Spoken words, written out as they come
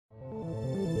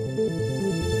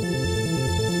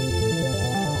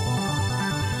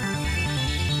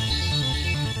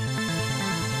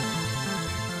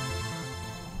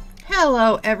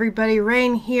Hello everybody,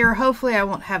 Rain here. Hopefully I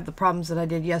won't have the problems that I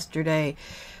did yesterday.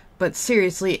 But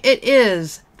seriously, it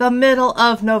is the middle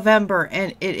of November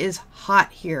and it is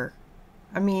hot here.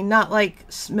 I mean, not like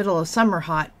middle of summer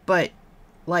hot, but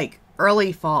like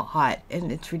early fall hot,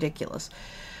 and it's ridiculous.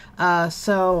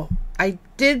 So I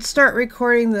did start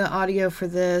recording the audio for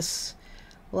this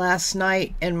last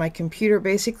night, and my computer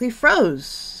basically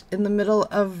froze in the middle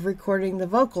of recording the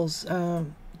vocals,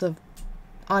 the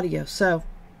audio. So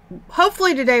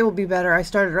hopefully today will be better. I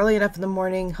started early enough in the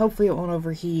morning. Hopefully it won't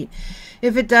overheat.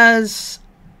 If it does,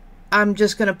 I'm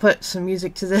just going to put some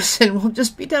music to this and we'll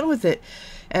just be done with it.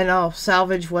 And I'll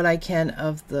salvage what I can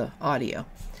of the audio.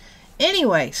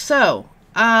 Anyway, so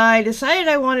I decided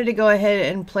I wanted to go ahead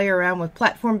and play around with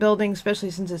platform building,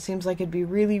 especially since it seems like it'd be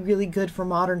really, really good for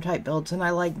modern type builds. And I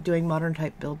like doing modern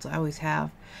type builds. I always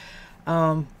have.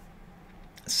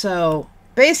 So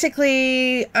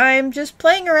basically, I'm just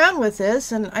playing around with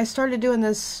this, and I started doing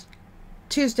this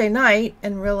Tuesday night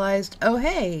and realized, oh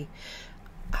hey,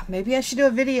 maybe I should do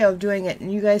a video of doing it,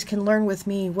 and you guys can learn with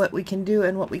me what we can do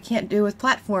and what we can't do with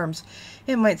platforms.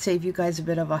 It might save you guys a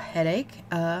bit of a headache.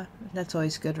 That's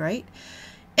always good, right?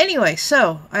 Anyway,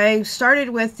 so I started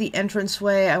with the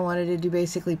entranceway. I wanted to do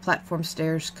basically platform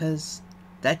stairs because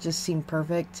that just seemed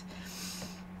perfect.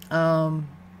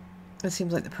 It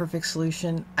seems like the perfect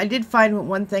solution. I did find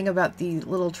one thing about the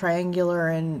little triangular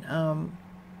and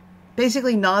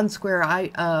basically non-square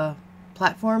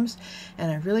platforms,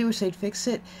 and I really wish they'd fix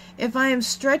it. If I am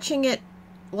stretching it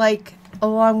like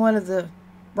along one of the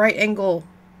right angle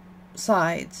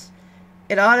sides,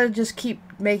 it ought to just keep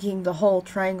making the whole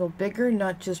triangle bigger,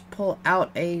 not just pull out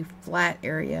a flat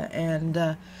area.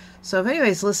 And so if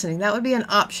anybody's listening, that would be an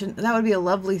option. That would be a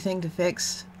lovely thing to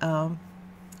fix.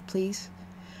 Please.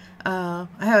 I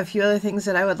have a few other things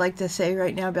that I would like to say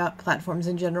right now about platforms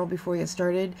in general before we get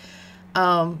started.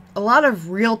 A lot of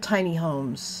real tiny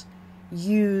homes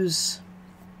use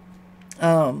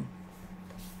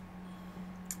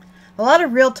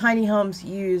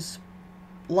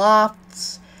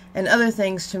lofts and other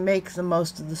things to make the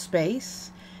most of the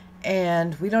space,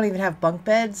 and we don't even have bunk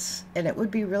beds, and it would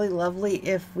be really lovely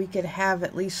if we could have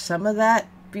at least some of that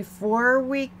before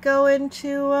we go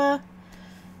into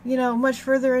you know, much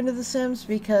further into The Sims,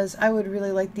 because I would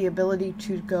really like the ability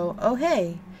to go, oh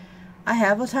hey, I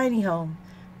have a tiny home,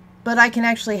 but I can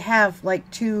actually have like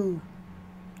 3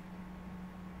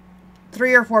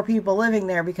 or 4 people living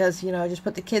there, because, you know, I just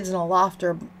put the kids in a loft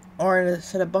or in a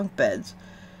set of bunk beds,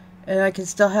 and I can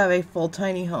still have a full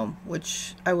tiny home,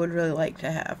 which I would really like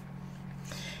to have.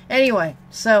 Anyway,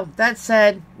 so that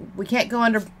said, we can't go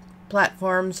under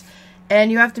platforms,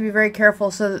 and you have to be very careful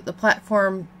so that the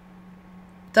platform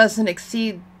doesn't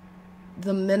exceed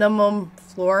the minimum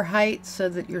floor height so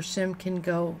that your sim can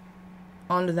go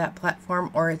onto that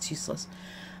platform, or it's useless.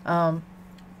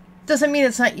 Doesn't mean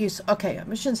it's not useful. Okay,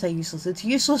 I shouldn't say useless. It's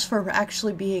useless for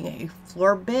actually being a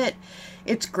floor bit.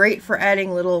 It's great for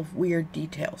adding little weird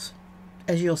details,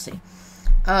 as you'll see.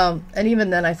 And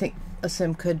even then, I think a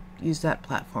sim could use that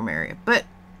platform area. But,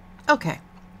 okay.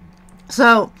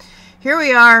 So, here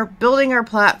we are, building our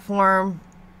platform.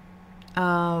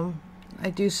 I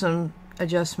do some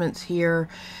adjustments here,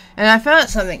 and I found out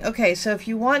something. Okay, so if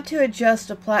you want to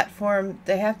adjust a platform,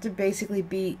 they have to basically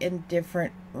be in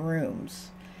different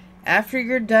rooms. After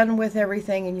you're done with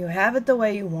everything and you have it the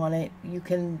way you want it, you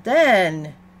can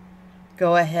then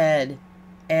go ahead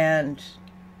and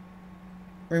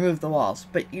remove the walls.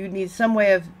 But you need some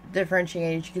way of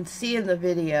differentiating. As you can see in the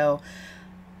video,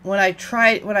 when I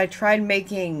tried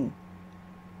making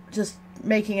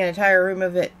an entire room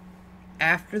of it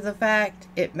after the fact,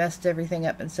 it messed everything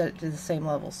up and set it to the same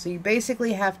level. So you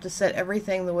basically have to set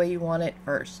everything the way you want it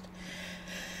first.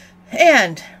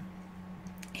 And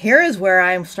here is where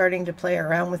I'm starting to play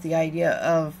around with the idea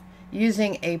of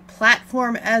using a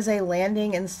platform as a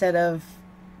landing instead of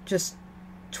just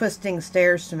twisting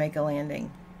stairs to make a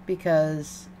landing.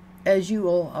 Because, as you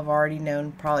will have already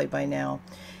known probably by now,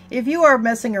 if you are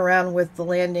messing around with the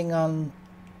landing on,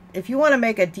 if you want to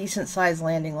make a decent size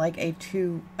landing, like a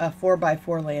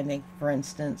 4x4 landing, for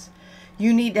instance,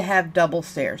 you need to have double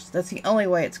stairs. That's the only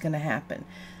way it's going to happen.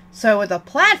 So with a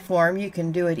platform, you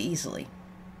can do it easily.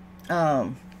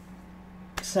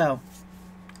 So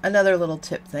another little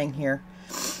tip thing here.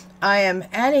 I am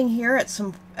adding here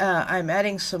I'm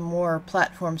adding some more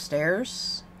platform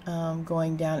stairs,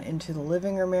 going down into the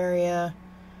living room area.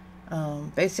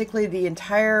 Basically the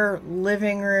entire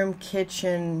living room,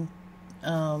 kitchen,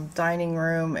 dining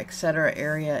room, etc.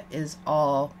 area is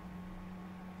all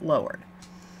lowered.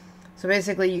 So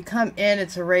basically you come in,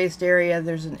 it's a raised area,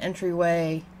 there's an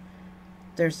entryway,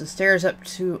 There's the stairs up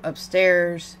to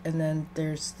upstairs, and then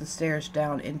there's the stairs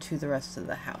down into the rest of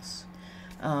the house.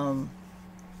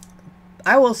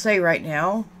 I will say right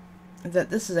now that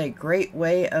this is a great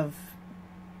way of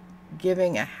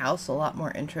giving a house a lot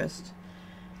more interest.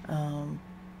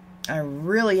 I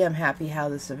really am happy how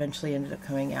this eventually ended up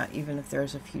coming out, even if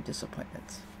there's a few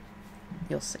disappointments.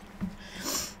 You'll see.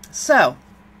 So,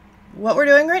 what we're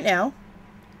doing right now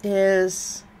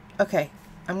is, okay,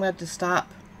 I'm going to have to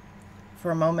stop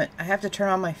for a moment. I have to turn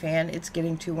on my fan. It's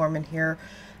getting too warm in here.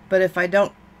 But if I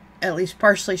don't at least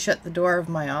partially shut the door of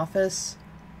my office,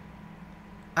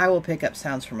 I will pick up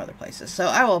sounds from other places. So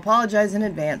I will apologize in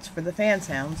advance for the fan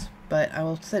sounds, but I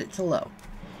will set it to low.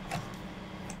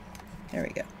 There we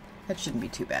go. That shouldn't be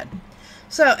too bad.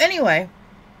 So anyway,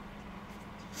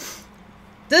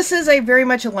 this is a very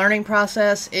much a learning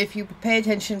process. If you pay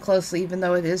attention closely, even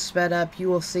though it is sped up, you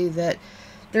will see that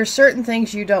there's certain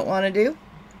things you don't want to do.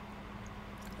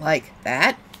 Like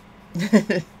that.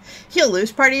 You'll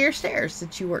lose part of your stairs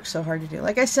that you work so hard to do.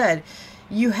 Like I said,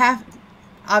 you have...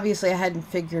 Obviously, I hadn't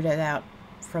figured it out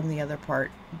from the other part.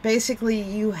 Basically,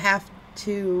 you have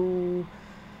to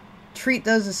treat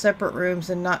those as separate rooms,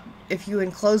 and not... If you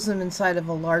enclose them inside of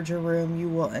a larger room, you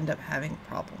will end up having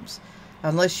problems.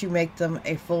 Unless you make them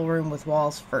a full room with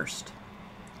walls first.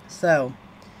 So,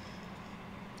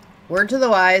 word to the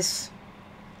wise,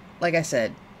 like I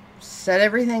said, set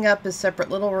everything up as separate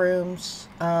little rooms.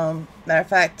 Matter of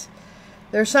fact,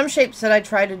 there are some shapes that I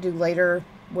try to do later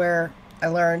where I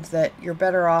learned that you're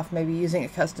better off maybe using a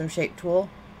custom shape tool.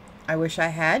 I wish I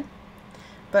had.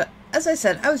 But as I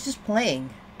said, I was just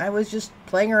playing. I was just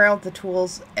playing around with the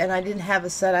tools, and I didn't have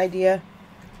a set idea.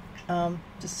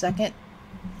 Just a second.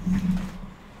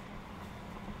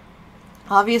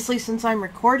 Obviously, since I'm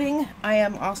recording, I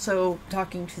am also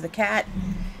talking to the cat.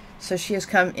 So she has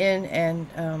come in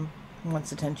and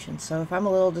wants attention. So if I'm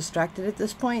a little distracted at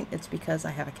this point, it's because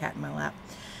I have a cat in my lap.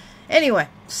 Anyway,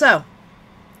 so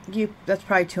that's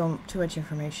probably too much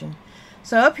information.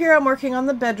 So up here I'm working on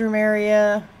the bedroom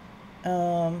area.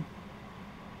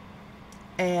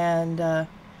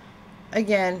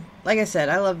 Again, like I said,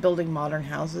 I love building modern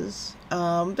houses.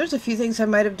 There's a few things I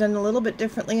might have done a little bit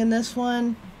differently in this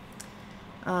one.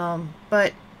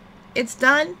 But it's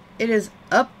done. It is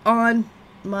up on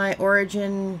my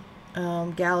Origin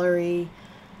gallery.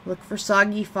 Look for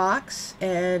Soggy Fox,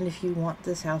 and if you want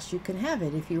this house, you can have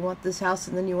it. If you want this house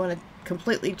and then you want to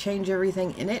completely change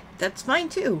everything in it, that's fine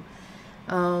too.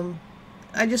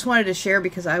 I just wanted to share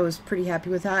because I was pretty happy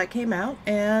with how it came out,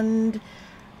 and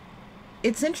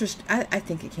it's interesting. I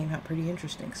think it came out pretty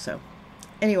interesting. So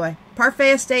anyway,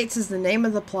 Parfait Estates is the name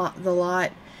of the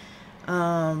lot.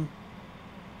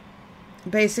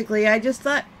 Basically, I just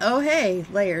thought, oh hey,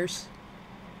 layers.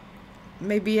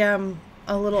 Maybe I'm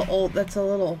a little old. That's a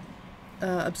little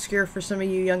obscure for some of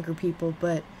you younger people,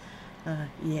 but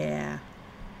yeah.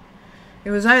 It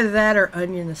was either that or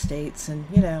Onion Estates, and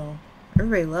you know,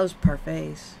 everybody loves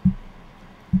Parfaits.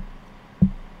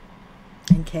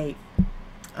 And Kate.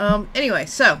 Anyway,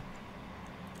 so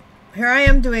here I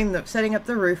am doing setting up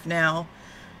the roof now.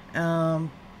 Again,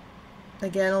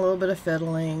 a little bit of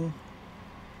fiddling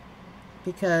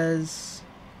because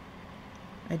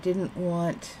I didn't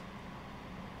want...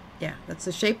 Yeah, that's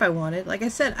the shape I wanted. Like I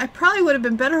said, I probably would have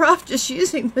been better off just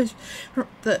using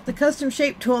the custom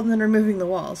shape tool than removing the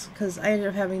walls, because I ended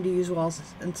up having to use walls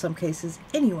in some cases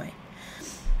anyway.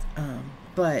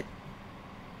 But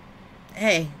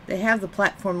hey, they have the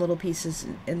platform little pieces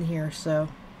in here, so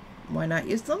why not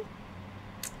use them?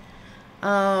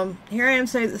 Here I am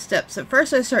setting the steps. At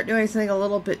first I start doing something a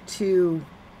little bit too...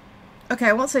 Okay,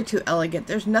 I won't say too elegant.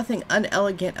 There's nothing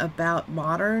unelegant about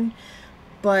modern,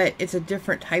 but it's a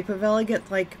different type of elegant,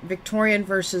 like Victorian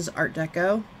versus Art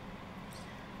Deco.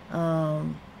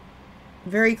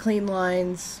 Very clean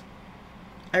lines.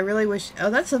 I really wish... Oh,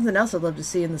 that's something else I'd love to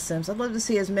see in The Sims. I'd love to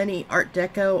see as many Art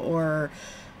Deco or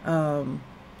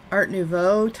Art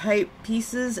Nouveau type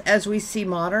pieces as we see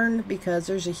modern, because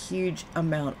there's a huge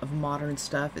amount of modern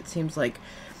stuff. It seems like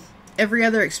every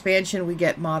other expansion we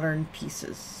get modern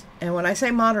pieces. And when I say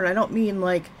modern, I don't mean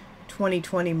like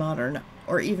 2020 modern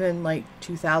or even like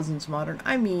 2000s modern.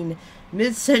 I mean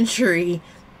mid-century,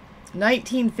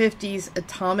 1950s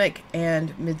atomic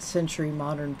and mid-century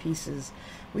modern pieces.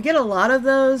 We get a lot of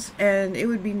those, and it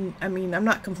would be, I mean, I'm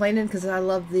not complaining because I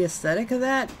love the aesthetic of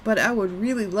that, but I would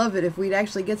really love it if we'd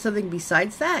actually get something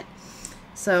besides that.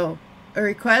 So, a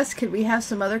request, could we have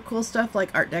some other cool stuff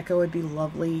like Art Deco would be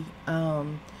lovely.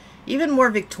 Even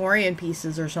more Victorian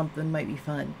pieces or something might be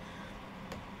fun.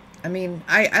 I mean,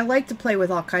 I like to play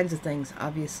with all kinds of things,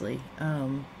 obviously,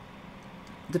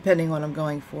 depending on what I'm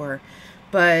going for.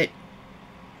 But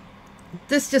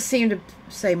this just seemed to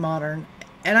say modern.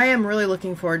 And I am really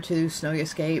looking forward to Snowy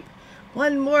Escape.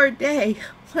 One more day.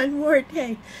 One more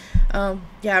day.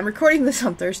 Yeah, I'm recording this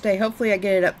on Thursday. Hopefully I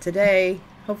get it up today.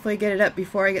 Hopefully I get it up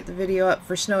before I get the video up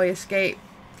for Snowy Escape.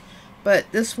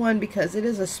 But this one, because it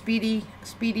is a speedy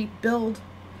build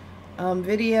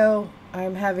video,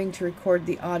 I'm having to record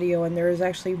the audio, and there is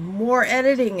actually more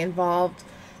editing involved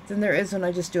than there is when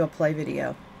I just do a play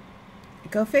video.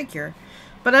 Go figure.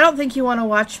 But I don't think you want to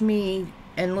watch me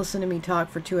and listen to me talk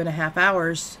for 2.5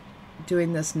 hours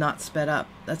doing this not sped up.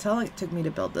 That's how long it took me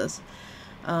to build this.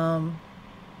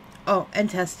 Oh, and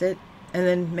test it, and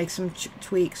then make some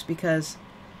tweaks, because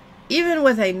even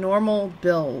with a normal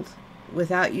build,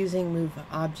 without using move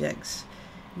objects,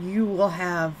 you will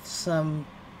have some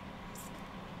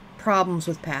problems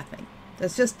with pathing.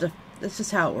 That's just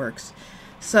how it works.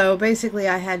 So basically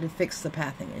I had to fix the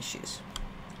pathing issues.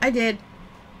 I did.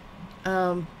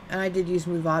 And I did use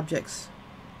move objects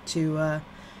to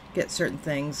get certain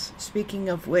things. Speaking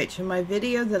of which, in my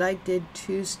video that I did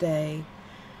Tuesday,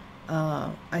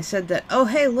 I said that, oh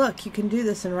hey look, you can do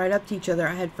this and ride up to each other.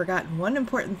 I had forgotten one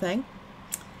important thing,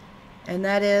 and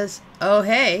that is, oh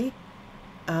hey,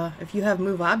 if you have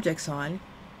move objects on,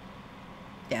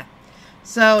 yeah,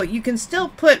 so you can still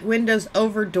put windows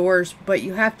over doors, but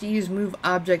you have to use move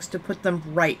objects to put them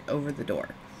right over the door.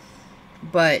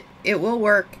 But it will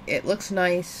work. It looks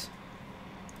nice.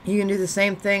 You can do the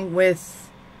same thing with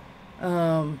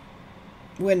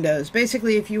windows.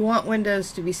 Basically, if you want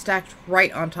windows to be stacked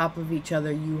right on top of each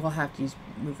other, you will have to use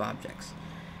move objects.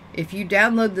 If you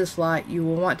download this lot, you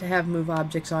will want to have move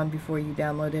objects on before you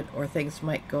download it, or things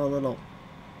might go a little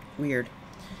weird.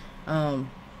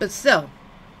 But still,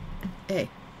 hey,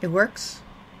 it works.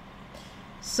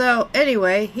 So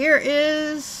anyway, here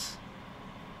is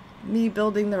me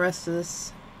building the rest of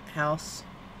this house.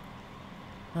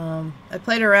 I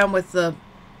played around with the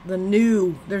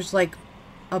new, there's like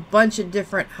a bunch of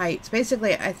different heights.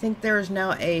 Basically, I think there is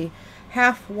now a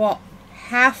half wall,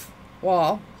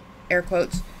 air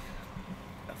quotes,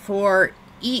 for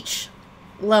each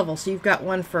level. So you've got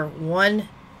one for 1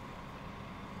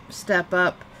 step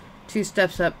up, 2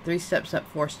 steps up, 3 steps up,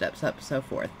 4 steps up, so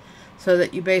forth. So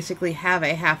that you basically have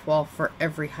a half wall for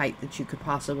every height that you could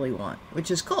possibly want,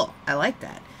 which is cool. I like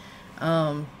that.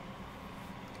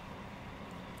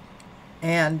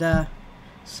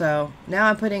 So now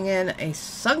I'm putting in a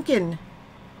sunken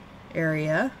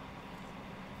area.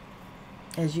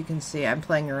 As you can see, I'm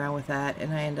playing around with that,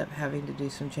 and I end up having to do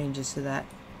some changes to that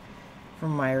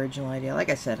from my original idea. Like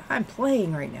I said, I'm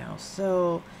playing right now,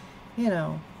 so, you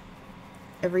know,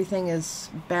 everything is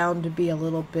bound to be a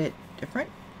little bit different.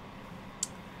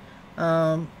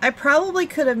 I probably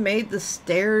could have made the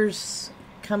stairs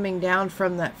coming down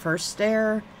from that first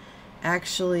stair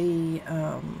actually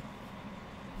a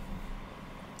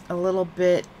little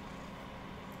bit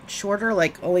shorter,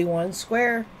 like only 1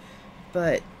 square,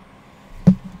 but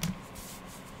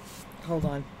hold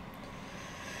on.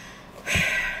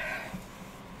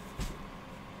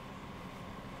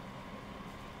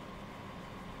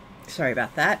 Sorry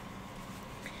about that.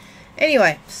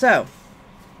 Anyway, so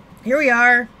here we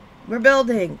are. We're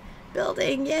building,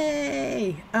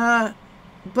 yay!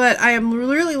 But I am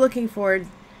really looking forward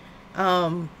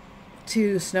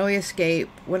to Snowy Escape.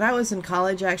 When I was in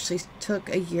college, I actually took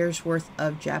a year's worth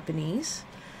of Japanese,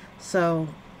 so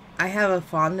I have a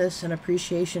fondness and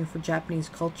appreciation for Japanese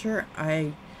culture.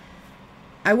 I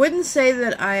wouldn't say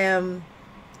that I am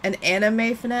an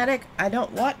anime fanatic. I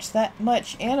don't watch that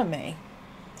much anime.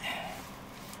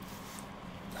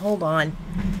 Hold on.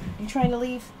 Are you trying to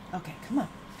leave? Okay, come on.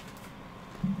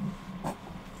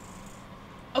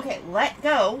 Okay, let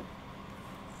go.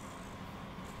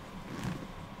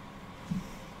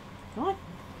 Come on.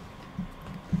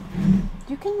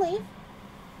 You can leave.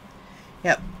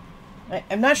 Yep.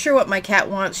 I'm not sure what my cat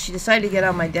wants. She decided to get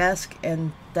on my desk,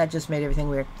 and that just made everything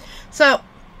weird. So,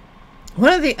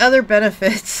 one of the other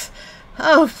benefits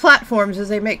of platforms is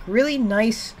they make really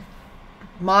nice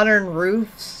modern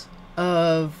roofs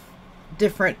of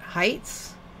different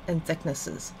heights and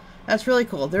thicknesses. That's really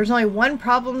cool. There's only one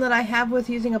problem that I have with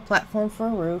using a platform for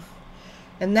a roof,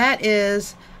 and that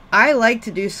is I like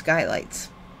to do skylights,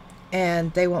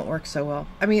 and they won't work so well.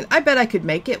 I mean, I bet I could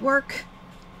make it work.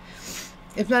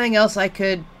 If nothing else, I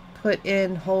could put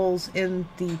in holes in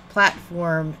the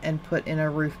platform and put in a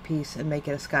roof piece and make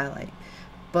it a skylight.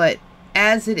 But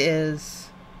as it is,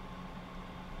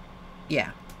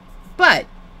 yeah. But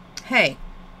hey,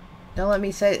 don't let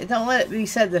it be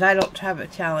said that I don't have a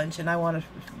challenge, and I want to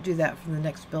do that for the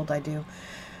next build I do.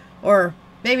 Or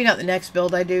maybe not the next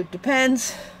build I do,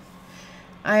 depends.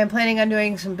 I am planning on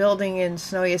doing some building in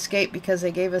Snowy Escape because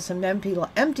they gave us some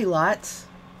empty lots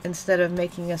instead of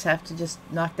making us have to just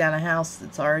knock down a house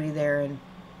that's already there and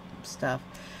stuff.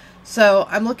 So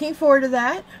I'm looking forward to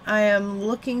that. I am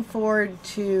looking forward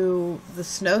to the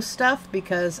snow stuff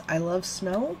because I love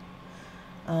snow.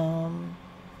 I'm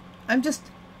just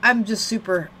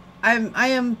super. I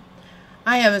am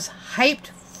as hyped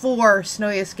for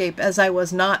Snowy Escape as I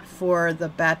was not for the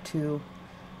Batu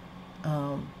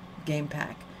game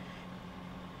pack,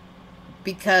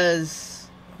 because,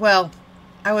 well,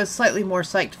 I was slightly more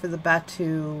psyched for the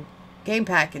Batu game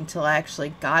pack until I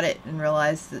actually got it and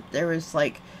realized that there was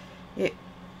like it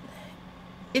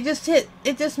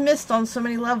just missed on so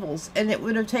many levels, and it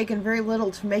would have taken very little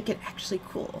to make it actually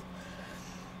cool.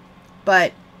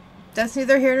 But that's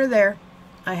neither here nor there.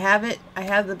 I have it. I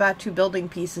have the Batu building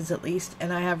pieces at least,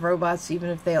 and I have robots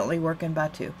even if they only work in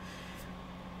Batu.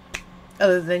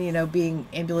 Other than, you know, being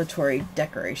ambulatory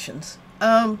decorations.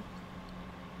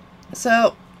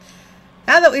 So,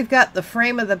 now that we've got the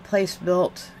frame of the place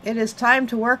built, it is time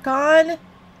to work on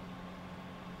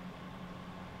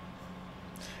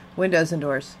windows and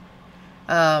doors.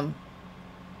 And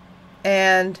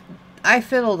I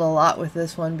fiddled a lot with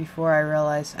this one before I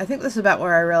realized. I think this is about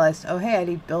where I realized, oh hey, I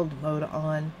need build mode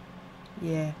on.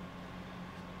 Yeah.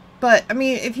 But, I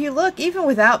mean, if you look, even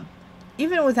without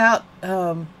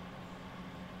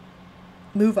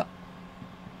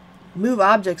move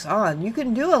objects on, you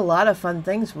can do a lot of fun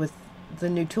things with the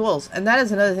new tools. And that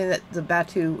is another thing that the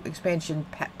Batu expansion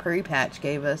pre-patch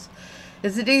gave us,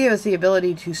 is it gave us the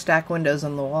ability to stack windows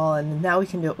on the wall, and now we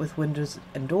can do it with windows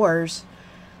and doors.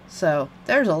 So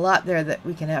there's a lot there that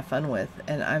we can have fun with,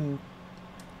 and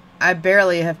I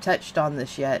barely have touched on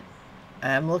this yet.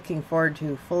 I'm looking forward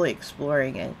to fully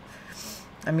exploring it.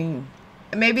 I mean,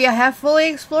 maybe I have fully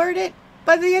explored it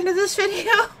by the end of this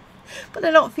video, but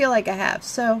I don't feel like I have.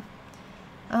 So,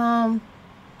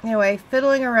 anyway,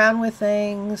 fiddling around with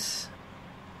things,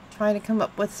 trying to come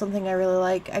up with something I really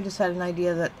like. I just had an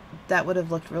idea that would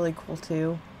have looked really cool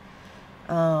too.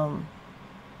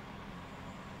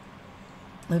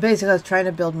 Basically, I was trying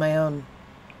to build my own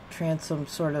transom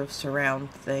sort of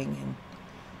surround thing, and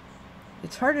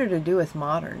it's harder to do with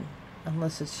modern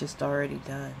unless it's just already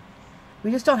done.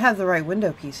 We just don't have the right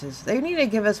window pieces. They need to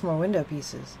give us more window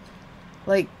pieces.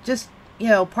 Like, just, you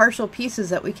know, partial pieces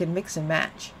that we can mix and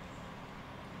match.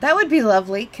 That would be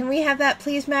lovely. Can we have that,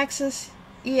 please, Maxis?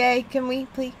 EA, can we?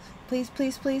 Please, please,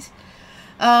 please, please.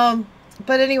 But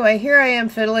anyway, here I am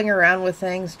fiddling around with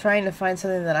things, trying to find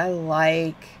something that I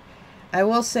like. I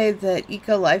will say that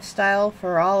Eco Lifestyle,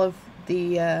 for all of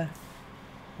the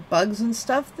bugs and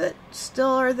stuff that still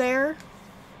are there,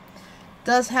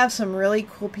 does have some really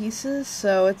cool pieces.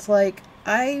 So it's like,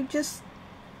 I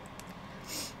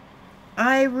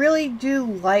really do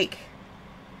like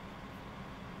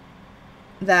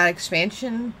that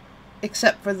expansion,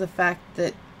 except for the fact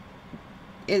that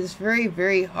it's very,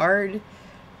 very hard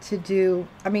to do.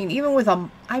 I mean, even with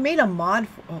I made a mod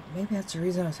for, oh, maybe that's the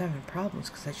reason I was having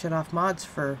problems, because I shut off mods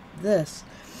for this,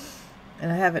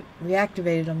 and I haven't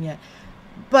reactivated them yet.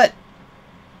 But,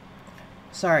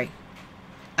 sorry,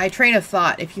 I train of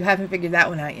thought, if you haven't figured that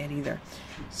one out yet either.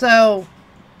 So,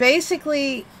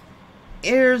 basically,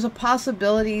 there's a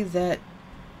possibility that,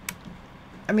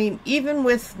 I mean, even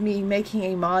with me making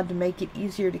a mod to make it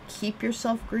easier to keep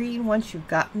yourself green once you've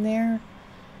gotten there,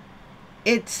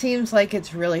 it seems like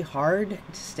it's really hard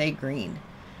to stay green.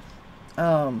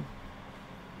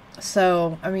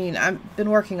 So, I mean, I've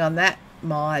been working on that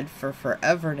mod for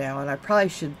forever now, and I probably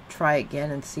should try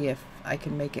again and see if I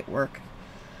can make it work.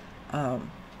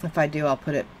 If I do, I'll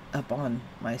put it up on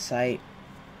my site,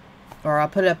 or I'll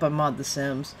put it up on Mod The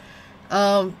Sims.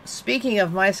 Speaking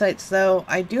of my sites, though,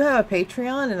 I do have a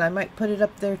Patreon, and I might put it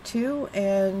up there too,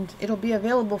 and it'll be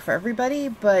available for everybody.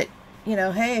 But, you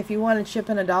know, hey, if you want to chip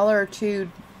in $1 or $2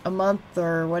 a month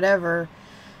or whatever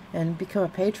and become a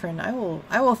patron, I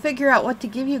will figure out what to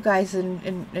give you guys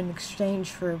in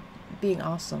exchange for being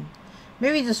awesome.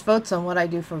 Maybe just votes on what I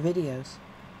do for videos.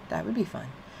 That would be fun.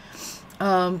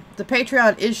 The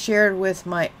Patreon is shared with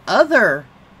my other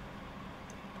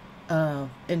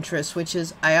interests, which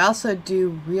is I also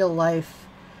do real life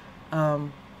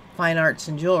fine arts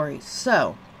and jewelry.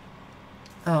 So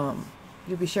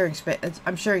you'll be sharing space.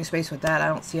 I'm sharing space with that. I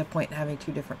don't see a point in having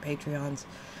 2 different Patreons,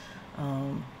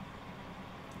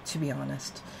 to be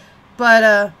honest.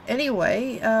 But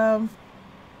anyway,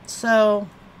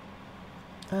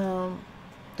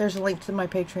 there's a link to my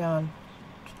Patreon,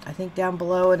 I think, down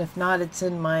below, and if not, it's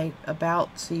in my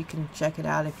about, so you can check it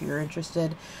out if you're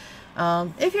interested.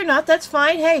 If you're not, that's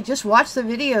fine. Hey, just watch the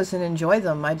videos and enjoy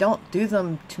them. I don't do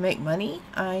them to make money.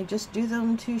 I just do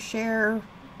them to share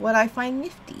what I find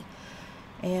nifty.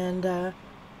 And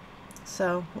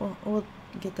so we'll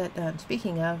get that done.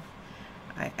 Speaking of,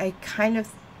 I kind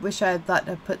of wish I had thought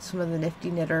to put some of the Nifty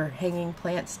Knitter hanging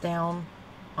plants down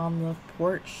on the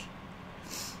porch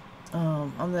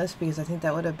on this, because I think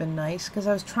that would have been nice, because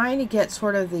I was trying to get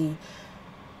sort of the,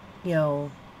 you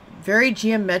know, very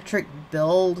geometric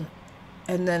build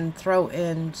and then throw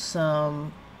in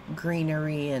some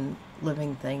greenery and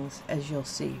living things, as you'll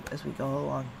see as we go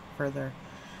along further.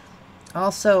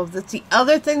 Also, that's the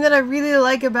other thing that I really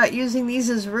like about using these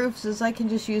as roofs, is I can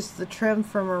just use the trim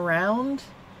from around,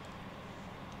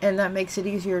 and that makes it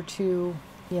easier to,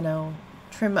 you know,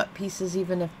 trim up pieces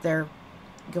even if they're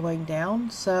going down.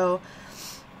 So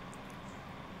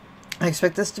I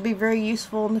expect this to be very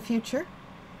useful in the future.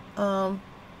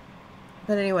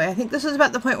 But anyway, I think this is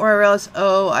about the point where I realized,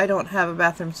 oh, I don't have a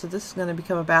bathroom, so this is going to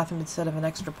become a bathroom instead of an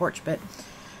extra porch bit.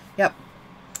 Yep.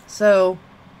 So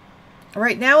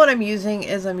right now what I'm using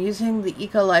is I'm using the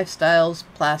Eco Lifestyles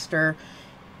plaster.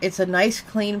 It's a nice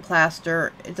clean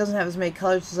plaster. It doesn't have as many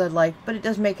colors as I'd like, but it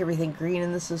does make everything green,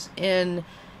 and this is in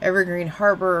Evergreen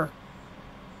Harbor.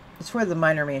 It's where the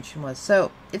Minor Mansion was.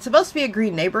 So it's supposed to be a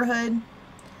green neighborhood.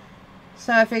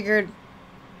 So I figured,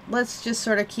 let's just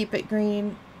sort of keep it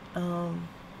green,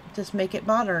 just make it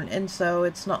modern. And so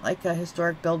it's not like a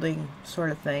historic building sort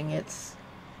of thing. It's,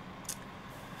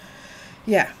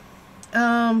 yeah.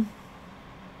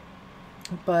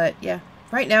 But yeah,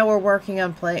 right now we're working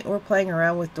on playing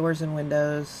around with doors and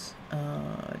windows,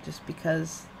 just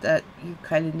because that you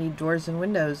kind of need doors and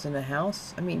windows in a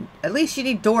house. I mean, at least you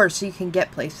need doors so you can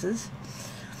get places.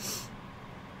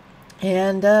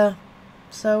 And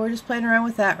so we're just playing around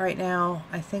with that right now.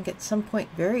 I think at some point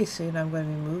very soon I'm going to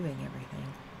be moving everything.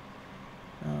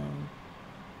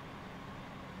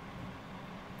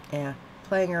 Yeah,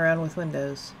 playing around with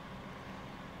windows.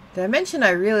 Did I mention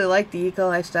I really like the Eco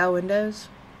Lifestyle windows?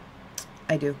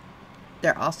 I do.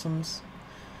 They're awesomes.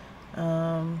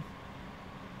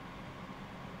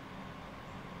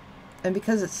 And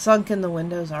because it's sunken, the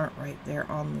windows aren't right there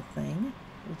on the thing,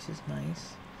 which is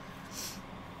nice.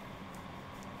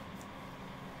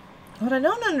 What I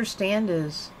don't understand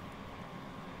is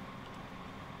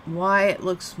why it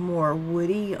looks more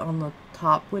woody on the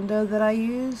top window that I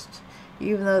used,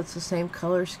 even though it's the same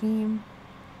color scheme.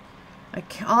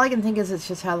 All I can think is it's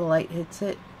just how the light hits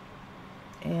it.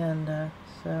 And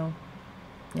so,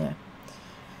 yeah.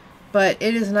 But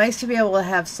it is nice to be able to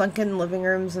have sunken living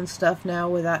rooms and stuff now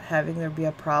without having there be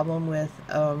a problem with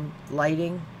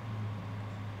lighting.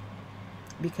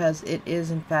 Because it is,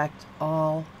 in fact,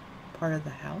 all part of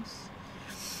the house.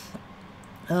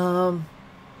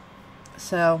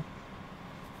 So,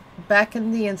 back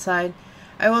in the inside,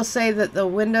 I will say that the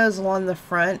windows along the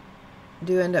front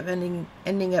do end up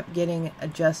ending up getting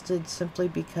adjusted simply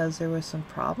because there were some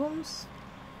problems.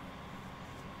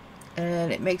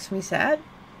 And it makes me sad.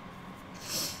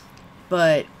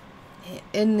 But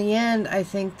in the end, I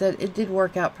think that it did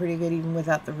work out pretty good even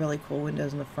without the really cool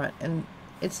windows in the front. And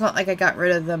it's not like I got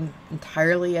rid of them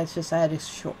entirely. It's just I had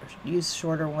to use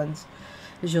shorter ones,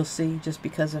 as you'll see, just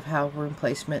because of how room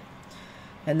placement.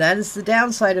 And that is the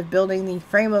downside of building the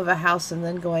frame of a house and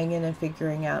then going in and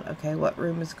figuring out, okay, what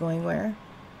room is going where.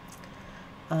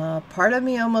 Part of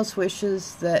me almost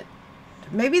wishes that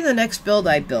maybe the next build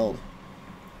I build,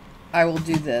 I will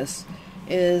do this,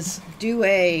 is do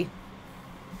a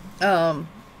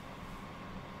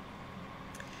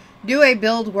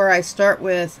build where I start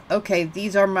with, okay,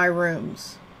 these are my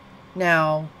rooms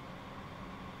now,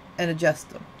 and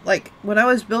adjust them. Like, when I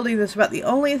was building this, about the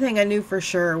only thing I knew for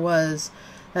sure was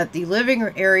that the living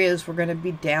areas were going to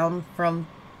be down from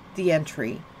the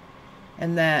entry,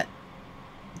 and that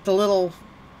the little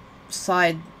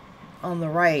side on the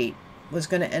right was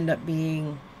going to end up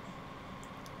being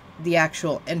the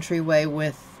actual entryway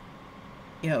with,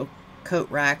 you know, coat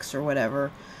racks or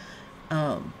whatever.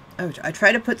 I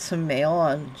tried to put some mail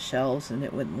on shelves and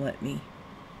it wouldn't let me.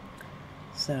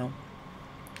 So,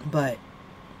 but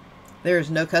there's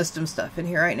no custom stuff in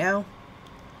here right now.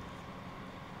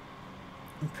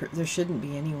 There shouldn't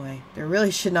be anyway. There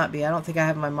really should not be. I don't think I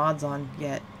have my mods on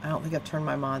yet. I don't think I've turned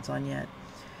my mods on yet.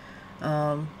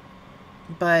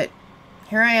 But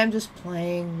here I am just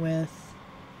playing with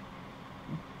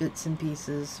bits and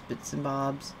pieces, bits and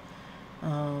bobs.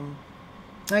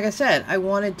 Like I said, I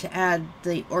wanted to add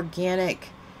the organic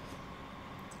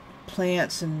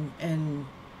plants and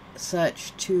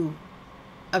such to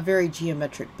a very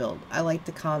geometric build. I like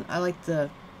the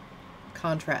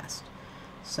contrast.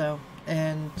 So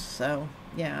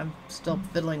yeah, I'm still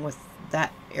fiddling with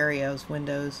that area of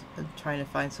windows and trying to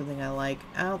find something I like.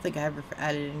 I don't think I ever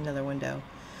added another window.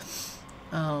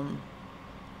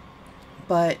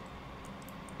 But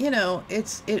you know,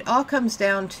 it all comes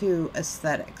down to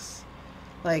aesthetics.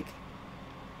 Like,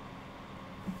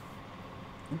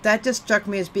 that just struck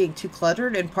me as being too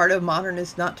cluttered, and part of modern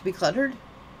is not to be cluttered,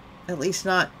 at least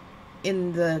not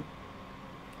in the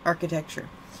architecture.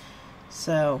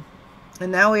 So,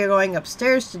 and now we are going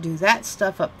upstairs to do that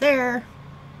stuff up there.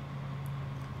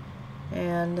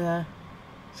 And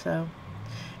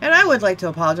and I would like to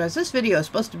apologize. This video is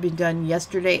supposed to be done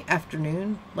yesterday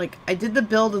afternoon. Like, I did the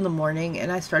build in the morning,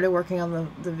 and I started working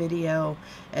on the video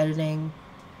editing,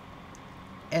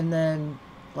 and then,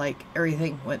 like,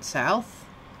 everything went south.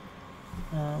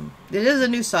 It is a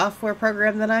new software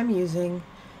program that I'm using,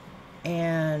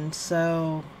 and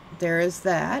so there is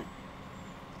that,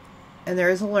 and there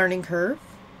is a learning curve.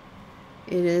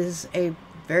 It is a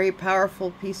very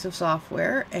powerful piece of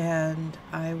software, and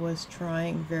I was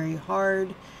trying very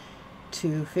hard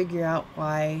to figure out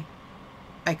why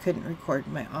I couldn't record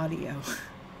my audio.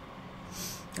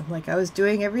 I'm like, I was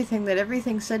doing everything that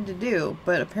everything said to do,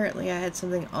 but apparently I had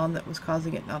something on that was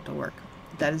causing it not to work.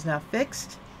 That is now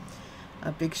fixed.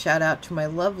 A big shout out to my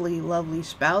lovely, lovely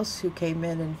spouse who came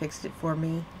in and fixed it for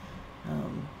me.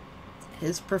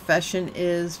 His profession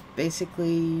is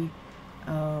basically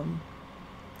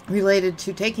related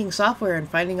to taking software and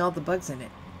finding all the bugs in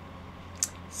it.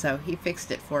 So he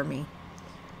fixed it for me.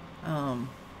 You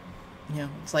know,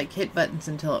 it's like hit buttons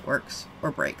until it works or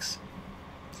breaks.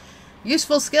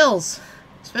 Useful skills,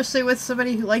 especially with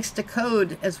somebody who likes to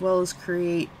code as well as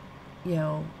create, you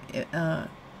know,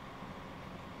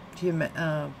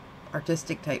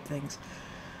 artistic type things.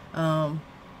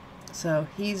 So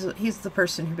he's the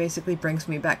person who basically brings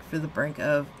me back to the brink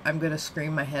of I'm going to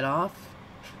scream my head off.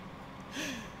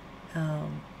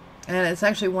 And it's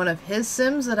actually one of his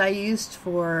sims that I used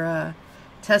for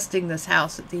testing this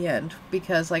house at the end,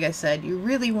 because like I said, you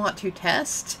really want to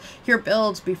test your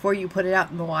builds before you put it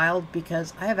out in the wild,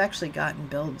 because I have actually gotten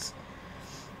builds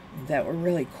that were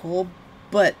really cool,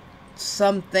 but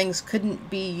some things couldn't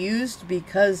be used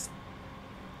because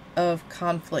of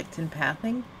conflict in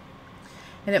pathing.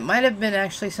 And it might have been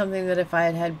actually something that if I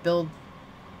had build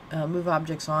move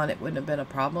objects on, it wouldn't have been a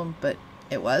problem, but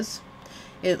it was.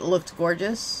 It looked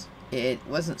gorgeous. It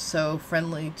wasn't so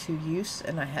friendly to use,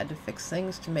 and I had to fix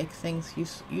things to make things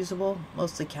usable,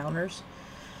 mostly counters.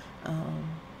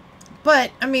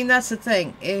 But, I mean, that's the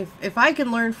thing. If I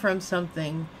can learn from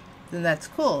something, then that's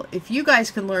cool. If you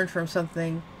guys can learn from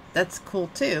something, that's cool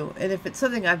too. And if it's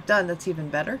something I've done, that's even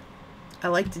better. I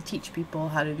like to teach people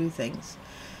how to do things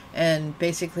and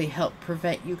basically help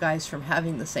prevent you guys from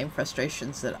having the same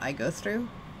frustrations that I go through.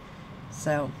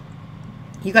 So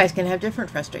you guys can have different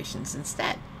frustrations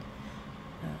instead.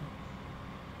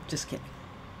 Just kidding.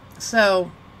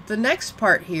 So the next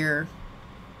part here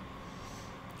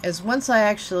is once I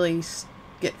actually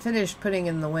get finished putting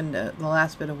in the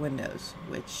last bit of windows,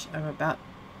 which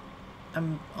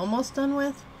I'm almost done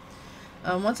with.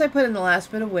 Once I put in the last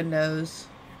bit of windows,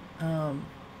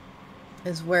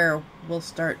 is where we'll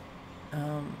start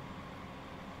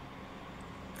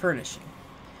furnishing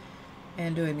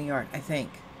and doing the art. I think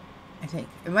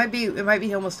it might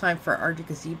be almost time for our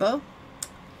gazebo,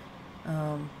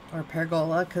 or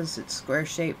pergola, because it's square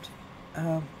shaped,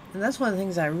 and that's one of the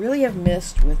things I really have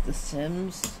missed with The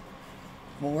Sims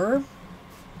 4,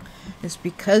 is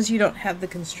because you don't have the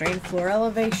constrained floor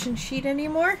elevation sheet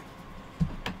anymore.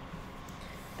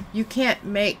 You can't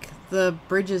make the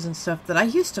bridges and stuff that I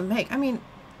used to make. I mean,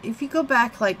 if you go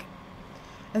back, like,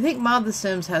 I think Mod The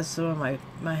Sims has some of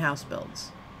my house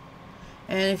builds.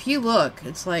 And if you look,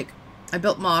 it's like, I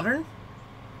built modern,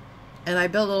 and I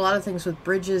built a lot of things with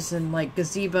bridges and, like,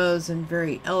 gazebos and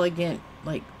very elegant,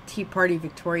 like, Tea Party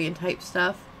Victorian type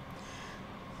stuff.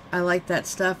 I like that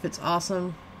stuff. It's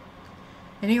awesome.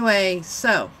 Anyway,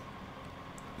 so,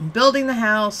 I'm building the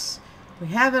house. We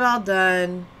have it all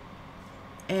done.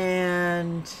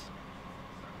 And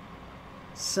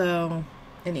so,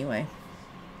 anyway,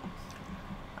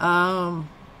 yeah,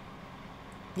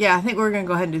 I think we're going to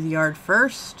go ahead and do the yard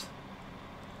first.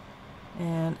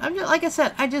 And I'm just, like I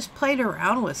said, I just played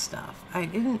around with stuff. I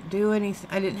didn't do anything.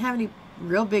 I didn't have any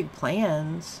real big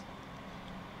plans.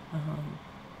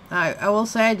 I will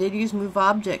say I did use move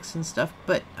objects and stuff,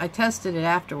 but I tested it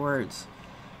afterwards.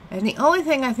 And the only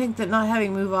thing I think that not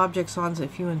having move objects on, is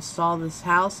if you install this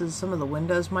house, is some of the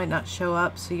windows might not show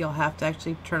up, so you'll have to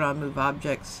actually turn on move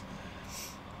objects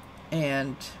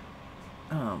and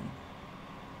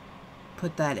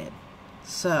put that in.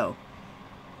 So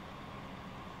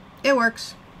it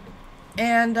works.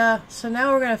 And so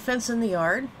now we're going to fence in the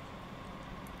yard.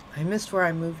 I missed where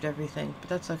I moved everything, but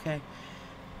that's okay.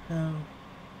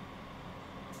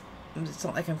 It's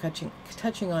not like I'm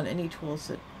touching on any tools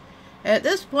that... At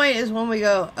this point is when we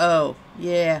go, oh,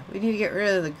 yeah, we need to get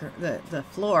rid of the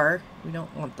floor. We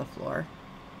don't want the floor.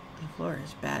 The floor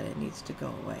is bad. It needs to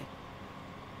go away.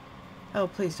 Oh,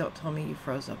 please don't tell me you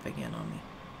froze up again on me.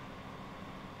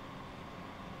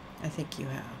 I think you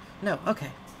have. No,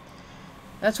 okay.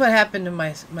 That's what happened to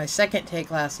my second take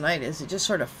last night, is it just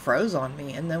sort of froze on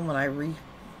me. And then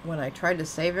when I tried to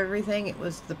save everything, it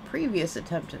was the previous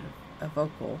attempt at a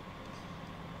vocal.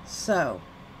 So,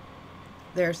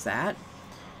 there's that.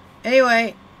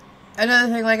 Anyway,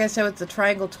 another thing, like I said, with the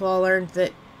triangle tool, I learned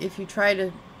that if you try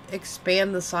to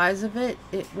expand the size of it,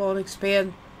 it won't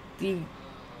expand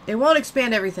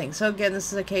everything. So again,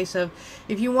 this is a case of,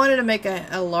 if you wanted to make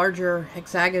a larger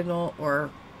hexagonal or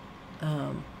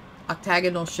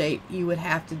octagonal shape, you would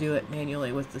have to do it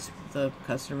manually with the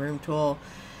custom room tool.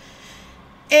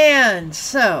 And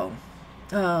so,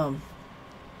 but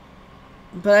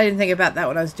I didn't think about that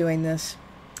when I was doing this.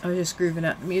 I was just grooving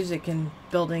out the music and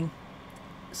building.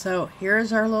 So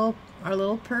here's our little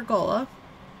pergola,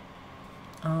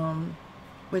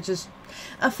 which is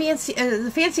a fancy, the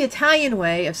fancy Italian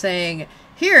way of saying,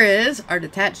 here is our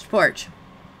detached porch.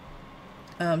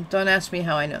 Don't ask me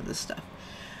how I know this stuff.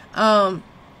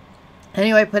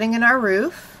 Anyway, putting in our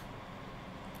roof.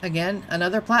 Again,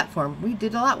 another platform. We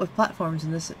did a lot with platforms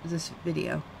in this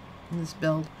video, in this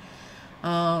build.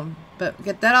 But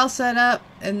get that all set up,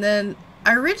 and then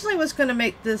I originally was going to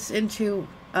make this into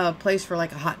a place for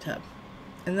like a hot tub.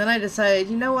 And then I decided,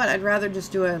 you know what, I'd rather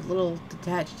just do a little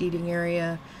detached eating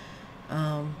area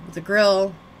with a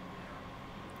grill.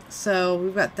 So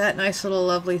we've got that nice little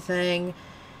lovely thing.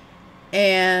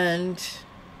 And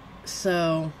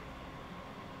so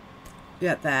we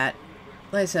got that.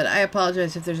 Like I said, I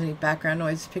apologize if there's any background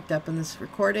noise picked up in this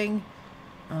recording.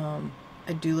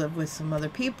 I do live with some other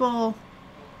people,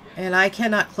 and I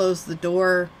cannot close the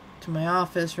door to my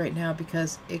office right now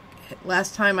because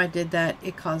last time I did that,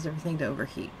 it caused everything to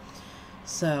overheat.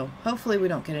 So hopefully we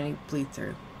don't get any bleed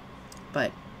through.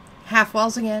 But half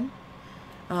walls again.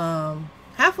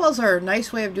 Half walls are a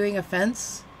nice way of doing a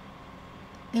fence,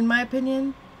 in my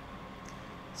opinion.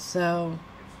 So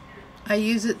I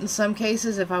use it in some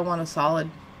cases if I want a solid,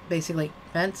 basically,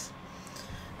 fence.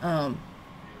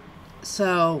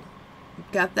 So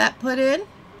got that put in,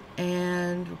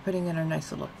 and we're putting in our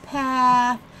nice little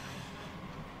path.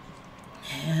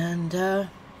 And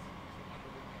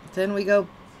then we go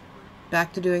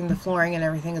back to doing the flooring and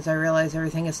everything, as I realize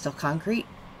everything is still concrete.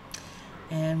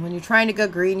 And when you're trying to go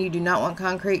green, you do not want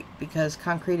concrete, because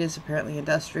concrete is apparently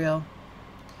industrial.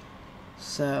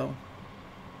 So,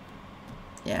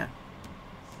 yeah.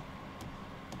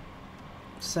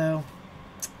 So,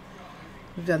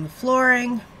 we've done the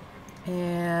flooring,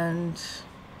 and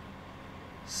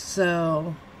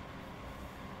so,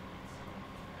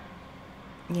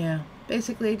 yeah,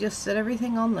 basically just set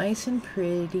everything all nice and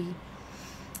pretty.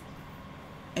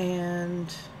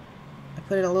 And I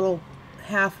put in a little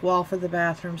half wall for the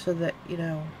bathroom so that, you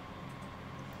know,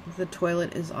 the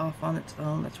toilet is off on its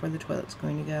own. That's where the toilet's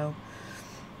going to go.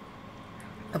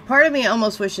 A part of me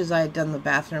almost wishes I had done the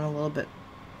bathroom a little bit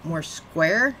more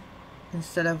square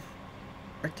instead of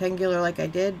rectangular like I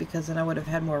did, because then I would have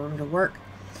had more room to work.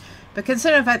 But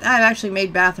considering the fact I've actually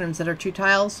made bathrooms that are 2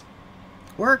 tiles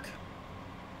work,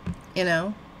 you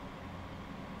know,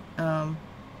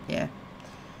 yeah.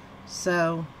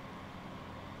 So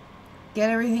get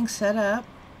everything set up.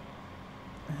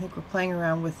 I think we're playing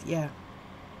around with, yeah,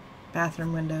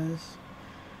 bathroom windows.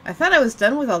 I thought I was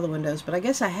done with all the windows, but I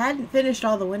guess I hadn't finished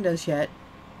all the windows yet.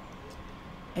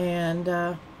 And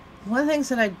one of the things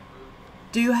that I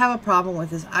do have a problem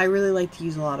with is I really like to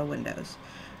use a lot of windows.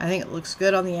 I think it looks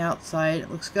good on the outside, it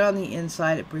looks good on the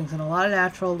inside, it brings in a lot of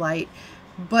natural light.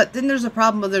 But then there's a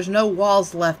problem of there's no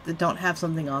walls left that don't have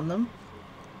something on them.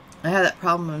 I have that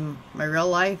problem in my real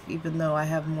life, even though I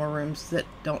have more rooms that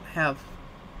don't have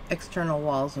external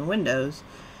walls and windows,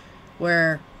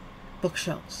 where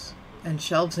bookshelves and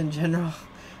shelves in general,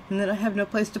 and then I have no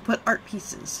place to put art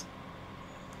pieces.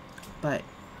 But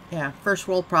yeah, first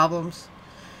world problems.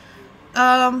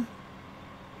 I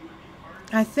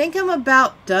think I'm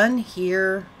about done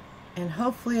here, and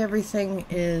hopefully everything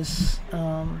is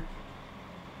to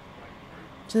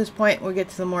this point we'll get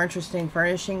to the more interesting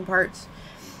furnishing parts,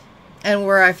 and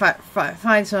where I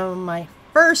find some of my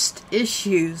first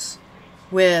issues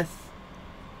with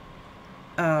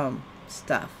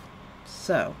stuff.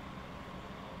 So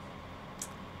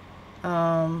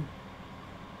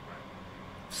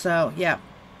so yeah,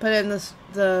 put in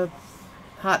the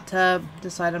hot tub.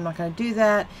 Decided I'm not going to do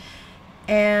that.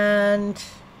 And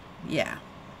yeah.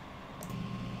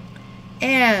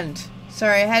 And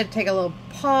sorry, I had to take a little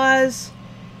pause.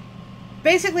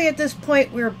 Basically, at this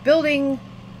point, we're building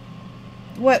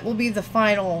what will be the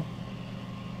final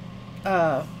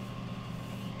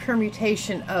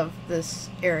permutation of this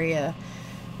area.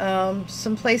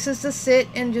 Some places to sit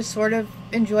and just sort of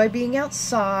enjoy being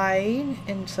outside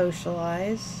and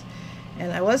socialize.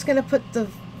 And I was going to put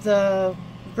the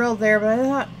grill there, but I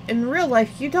thought in real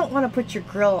life you don't want to put your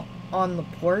grill on the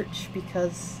porch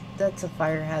because that's a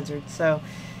fire hazard. So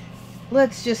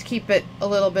let's just keep it a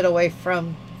little bit away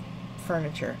from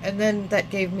furniture. And then that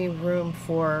gave me room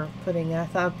for putting, I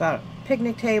thought about a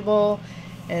picnic table,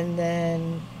 and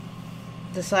then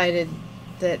decided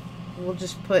that we'll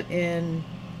just put in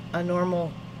a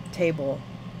normal table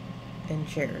and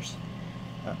chairs.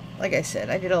 Like I said,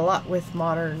 I did a lot with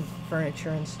modern furniture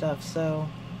and stuff, so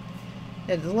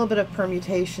it's a little bit of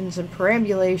permutations and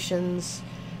perambulations,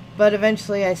 but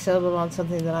eventually I settled on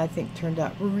something that I think turned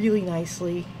out really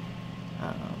nicely.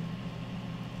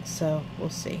 So we'll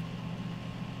see.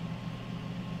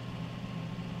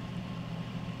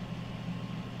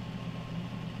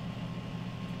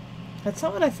 That's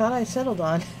not what I thought I settled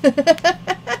on.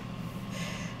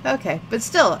 Okay, but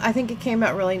still, I think it came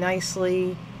out really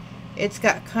nicely. It's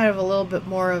got kind of a little bit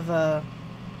more of a,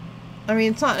 I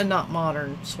mean, it's not a not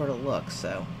modern sort of look,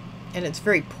 so, and it's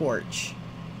very porch.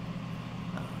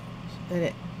 And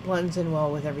it blends in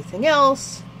well with everything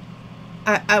else.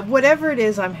 Whatever it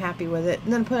is, I'm happy with it.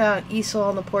 And then put out an easel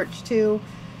on the porch too,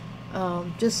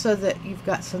 just so that you've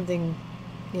got something,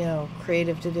 you know,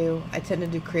 creative to do. I tend to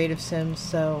do creative sims,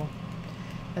 so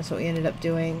that's what we ended up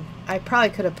doing. I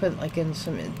probably could have put like in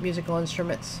some musical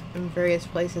instruments in various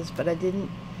places, but I didn't.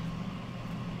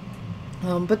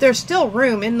 But there's still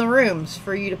room in the rooms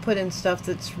for you to put in stuff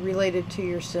that's related to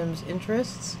your Sims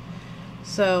interests.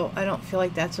 So I don't feel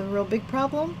like that's a real big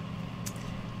problem.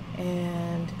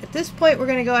 And at this point, we're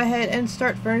going to go ahead and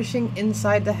start furnishing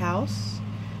inside the house.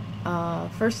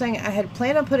 First thing, I had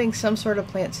planned on putting some sort of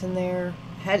plants in there.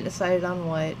 Hadn't decided on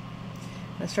what.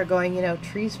 I start going, you know,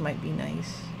 trees might be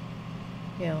nice.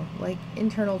 You know, like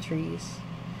internal trees.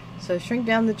 So shrink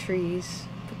down the trees,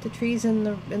 put the trees in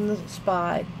the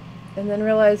spot, and then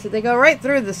realized that they go right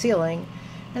through the ceiling.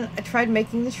 And I tried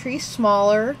making the trees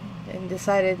smaller and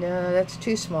decided, no, that's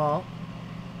too small.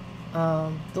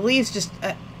 The leaves just,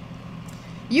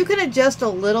 you can adjust a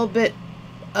little bit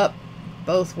up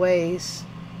both ways.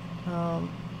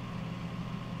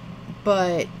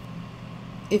 But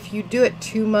if you do it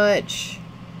too much,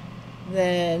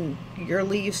 then your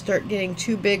leaves start getting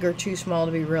too big or too small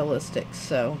to be realistic.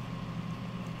 So,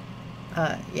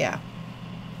 yeah.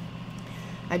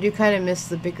 I do kind of miss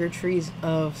the bigger trees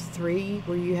of 3,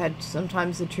 where you had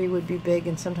sometimes the tree would be big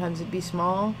and sometimes it'd be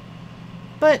small.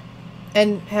 But,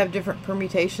 and have different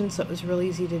permutations, so it was real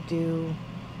easy to do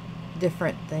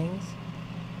different things.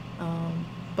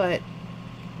 But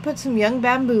put some young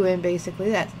bamboo in,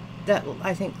 basically. That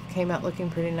I think came out looking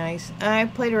pretty nice. I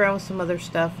played around with some other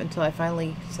stuff until I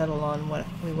finally settled on what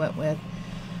we went with.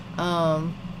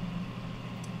 I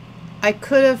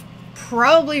could have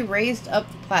probably raised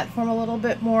up the platform a little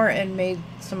bit more and made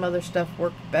some other stuff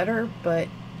work better, but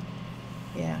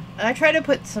yeah. And I tried to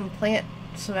put some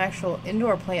actual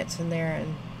indoor plants in there,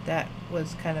 and that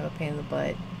was kind of a pain in the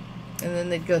butt. And then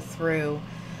they'd go through.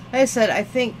 Like I said, I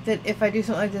think that if I do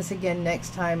something like this again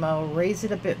next time, I'll raise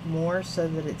it a bit more so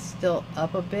that it's still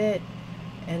up a bit,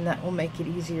 and that will make it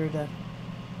easier to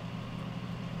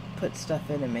put stuff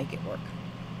in and make it work.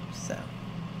 So,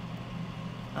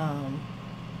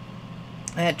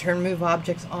 I had turn move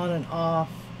objects on and off,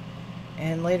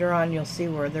 and later on you'll see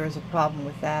where there was a problem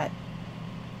with that.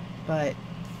 But,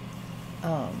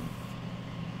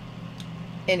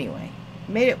 anyway,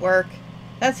 made it work.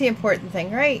 That's the important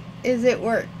thing, right? Is it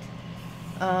worked?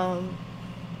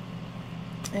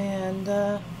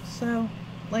 So,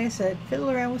 like I said, fiddle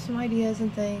around with some ideas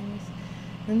and things,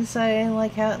 then decided I didn't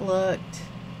like how it looked.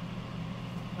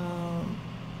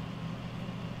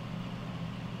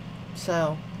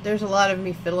 So, there's a lot of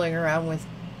me fiddling around with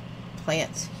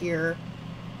plants here,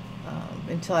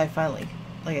 until I finally,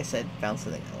 like I said, found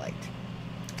something I liked.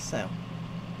 So,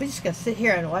 we're just going to sit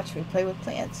here and watch me play with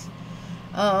plants.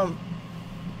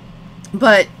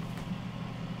 But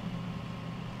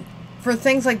for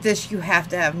things like this, you have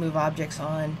to have move objects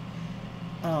on,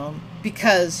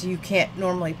 because you can't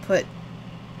normally put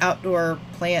outdoor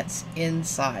plants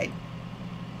inside.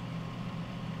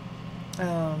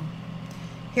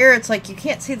 Here it's like you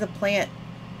can't see the plant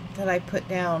that I put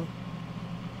down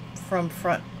from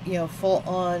front, you know, full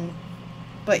on,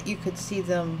 but you could see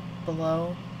them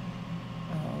below.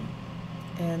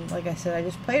 And like I said, I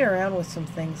just played around with some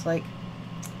things. Like,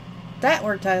 that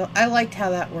worked. I liked how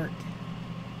that worked.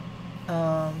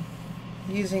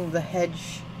 Using the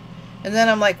hedge. And then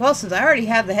I'm like, well, since I already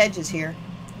have the hedges here,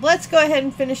 let's go ahead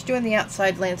and finish doing the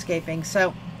outside landscaping.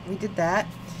 So we did that.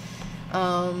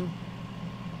 Like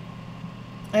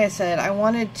I said, I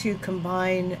wanted to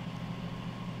combine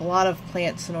a lot of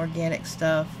plants and organic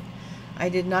stuff. I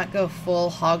did not go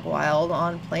full hog wild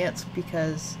on plants,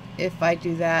 because if I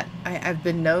do that, I've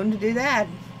been known to do that.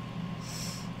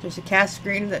 There's a cast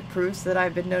screen that proves that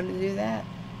I've been known to do that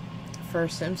for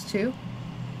Sims 2.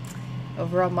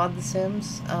 Over on Mod the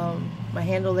Sims. My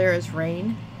handle there is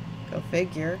Rain. Go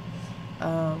figure.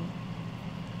 And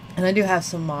I do have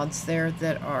some mods there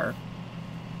that are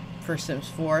for Sims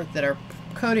 4 that are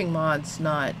coding mods,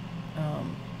 not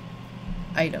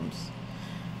items.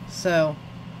 So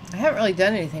I haven't really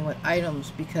done anything with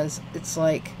items, because it's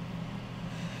like,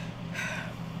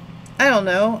 I don't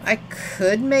know, I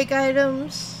could make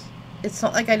items. It's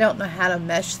not like I don't know how to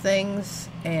mesh things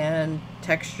and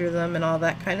texture them and all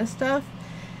that kind of stuff.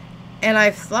 And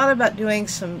I've thought about doing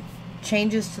some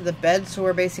changes to the bed, so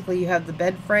where basically you have the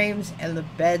bed frames and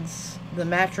the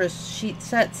mattress sheet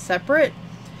sets separate,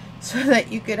 so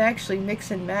that you could actually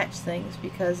mix and match things,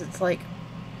 because it's like,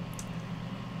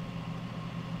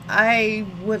 I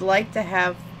would like to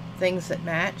have things that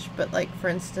match, but like, for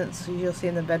instance, you'll see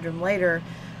in the bedroom later,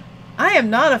 I am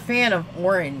not a fan of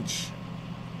orange.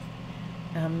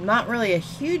 I'm not really a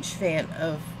huge fan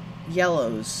of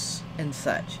yellows and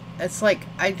such. It's like,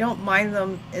 I don't mind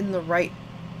them in the right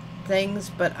things,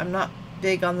 but I'm not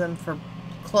big on them for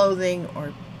clothing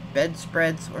or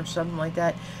bedspreads or something like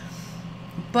that.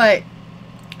 But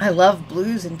I love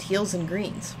blues and teals and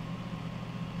greens.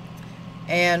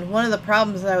 And one of the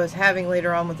problems that I was having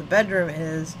later on with the bedroom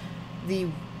is the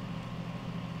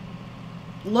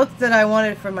look that I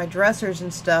wanted for my dressers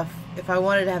and stuff. If I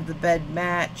wanted to have the bed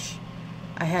match,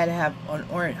 I had to have an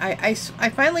orange. I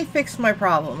finally fixed my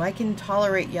problem. I can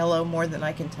tolerate yellow more than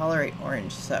I can tolerate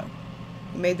orange, so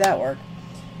we made that work.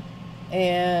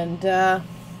 And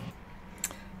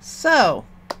so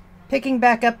picking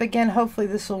back up again, hopefully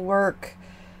this will work.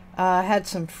 I had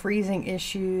some freezing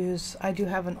issues. I do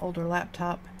have an older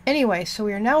laptop. Anyway, so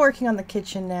we are now working on the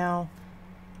kitchen now.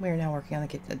 We are now working on the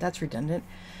kitchen. That's redundant.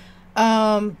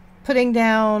 Putting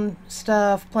down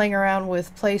stuff, playing around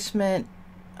with placement.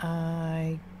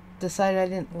 I decided I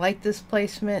didn't like this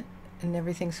placement, and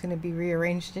everything's going to be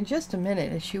rearranged in just a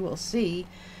minute, as you will see.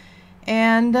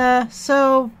 And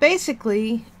so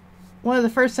basically, one of the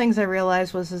first things I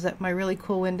realized was that my really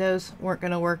cool windows weren't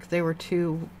going to work. They were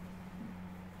too...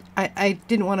 I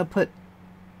didn't want to put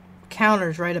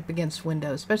counters right up against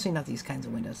windows, especially not these kinds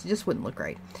of windows. It just wouldn't look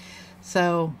right.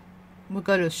 So we'll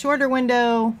go to a shorter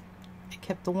window. I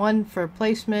kept the one for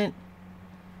placement.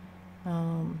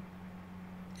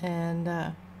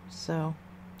 So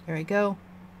here we go.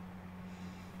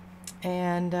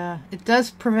 And it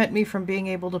does prevent me from being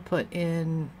able to put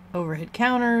in overhead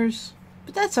counters,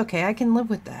 but that's okay. I can live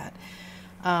with that.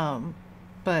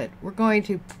 But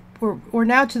we're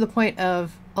now to the point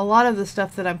of a lot of the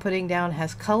stuff that I'm putting down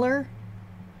has color,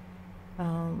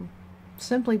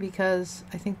 simply because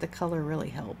I think the color really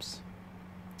helps.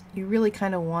 You really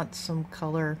kind of want some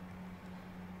color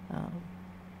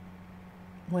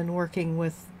when working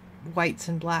with whites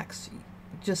and blacks,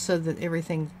 just so that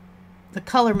the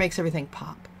color makes everything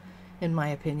pop, in my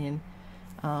opinion.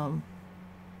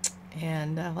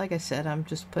 Like I said, I'm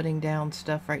just putting down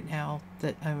stuff right now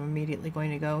that I'm immediately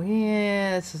going to go,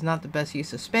 yeah, this is not the best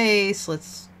use of space.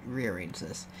 Let's rearrange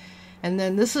this. And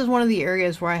then this is one of the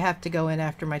areas where I have to go in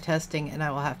after my testing, and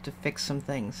I will have to fix some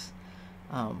things.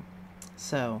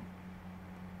 So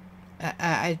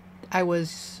I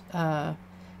was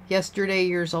yesterday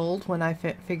years old when I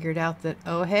figured out that,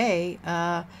 oh hey,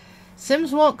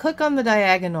 Sims won't cook on the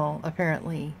diagonal,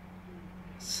 apparently.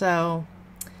 So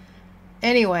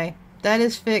anyway, that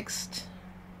is fixed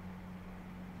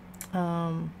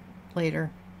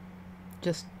later.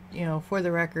 Just, for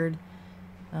the record.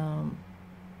 I'm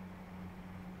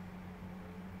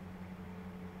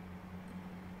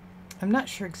not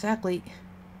sure exactly.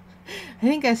 I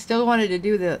think I still wanted to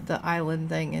do the island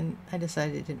thing, and I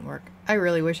decided it didn't work. I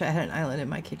really wish I had an island in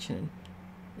my kitchen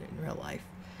in real life.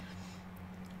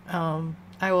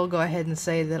 I will go ahead and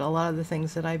say that a lot of the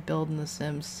things that I build in The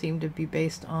Sims seem to be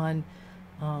based on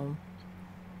on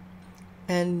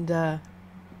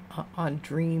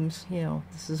dreams.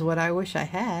 This is what I wish I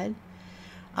had.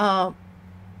 Tuck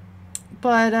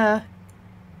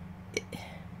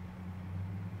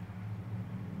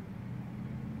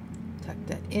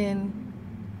that in.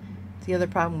 the other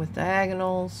problem with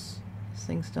diagonals. These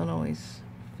things don't always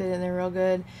fit in there real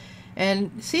good.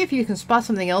 And see if you can spot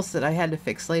something else that I had to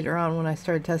fix later on when I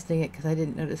started testing it, because I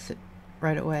didn't notice it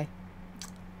right away.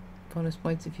 Bonus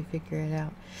points if you figure it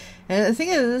out. And the thing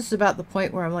is, this is about the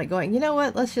point where I'm like going, you know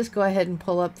what, let's just go ahead and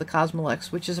pull up the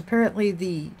Cosmolex, which is apparently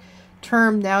the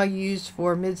term now used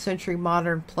for mid-century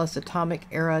modern plus atomic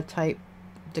era type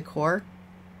decor.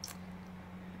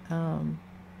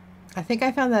 I think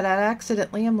I found that out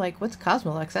accidentally. I'm like, what's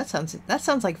Cosmolex? That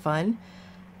sounds like fun.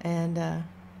 And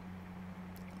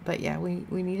but yeah, we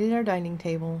needed our dining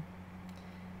table.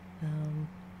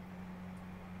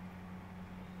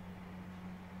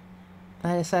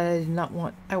 I decided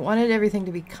I wanted everything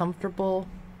to be comfortable.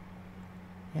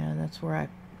 Yeah, and that's where I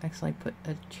accidentally put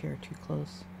a chair too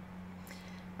close.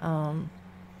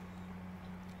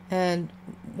 And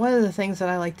one of the things that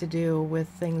I like to do with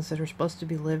things that are supposed to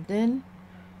be lived in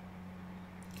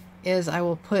is I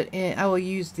will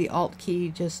use the Alt key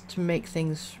just to make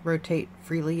things rotate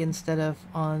freely instead of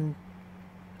on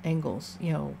angles,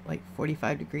 you know, like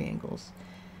 45-degree angles.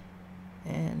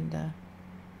 And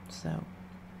so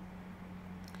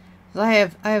I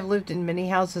have lived in many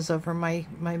houses over my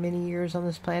many years on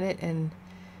this planet, and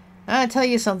I'll tell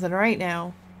you something right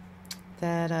now,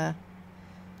 that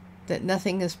that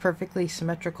nothing is perfectly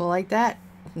symmetrical like that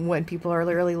when people are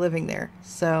literally living there.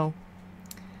 So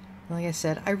like I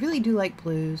said, I really do like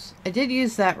blues. I did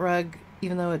use that rug,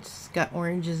 even though it's got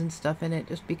oranges and stuff in it,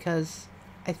 just because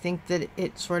I think that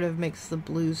it sort of makes the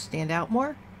blues stand out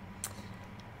more.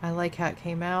 I like how it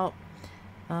came out.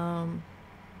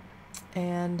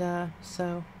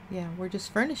 So yeah, we're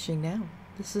just furnishing now.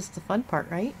 This is the fun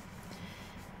part, right?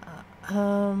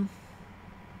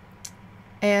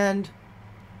 And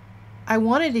I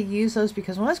wanted to use those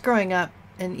because when I was growing up,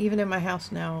 and even in my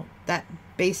house now, that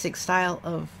basic style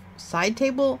of side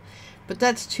table, but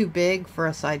that's too big for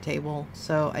a side table,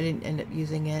 so I didn't end up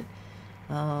using it.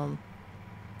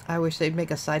 I wish they'd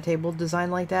make a side table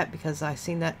design like that, because I've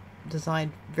seen that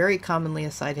designed very commonly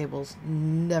as side tables,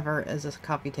 never as a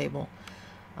coffee table.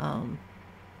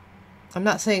 I'm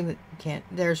not saying that you can't.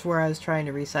 There's where I was trying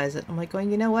to resize it. I'm like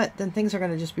going, you know what, then things are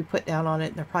going to just be put down on it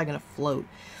and they're probably going to float.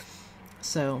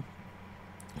 So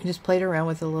I just played around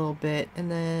with it a little bit, and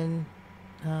then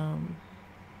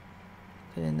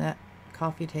put in that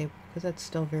coffee table, because that's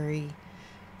still very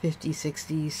 50s,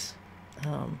 60s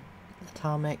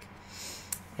atomic.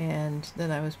 And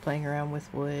then I was playing around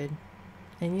with wood,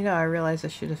 and you know, I realized I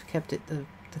should have kept it the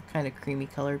kind of creamy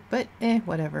color, but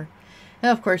whatever.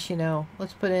 Now of course, you know,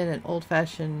 let's put in an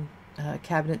old-fashioned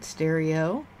cabinet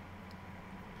stereo.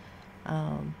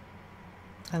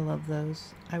 I love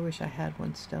those. I wish I had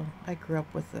one still. I grew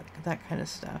up with that kind of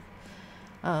stuff.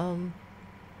 And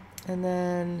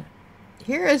then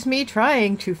here is me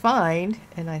trying to find,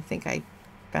 and I think I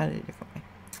found it a different way.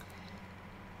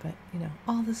 But, you know,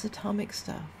 all this atomic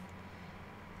stuff.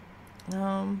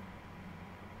 But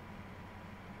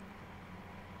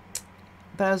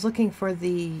I was looking for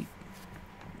the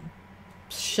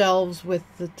shelves with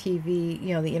the TV,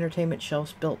 you know, the entertainment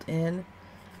shelves built in.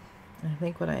 I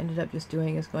think what I ended up just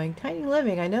doing is going tiny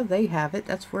living. I know they have it.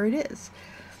 That's where it is.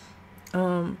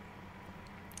 I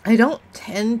don't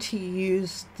tend to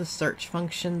use the search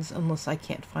functions unless I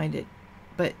can't find it.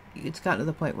 But it's gotten to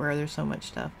the point where there's so much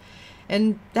stuff.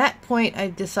 And that point, I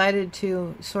decided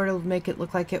to sort of make it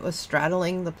look like it was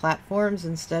straddling the platforms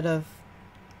instead of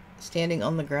standing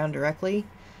on the ground directly.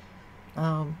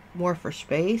 More for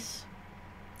space.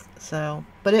 So,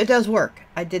 but it does work.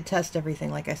 I did test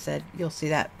everything, like I said. You'll see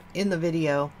that in the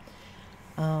video.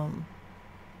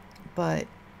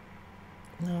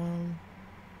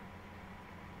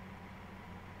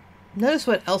 Notice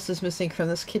what else is missing from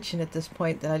this kitchen at this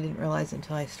point that I didn't realize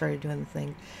until I started doing the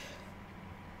thing.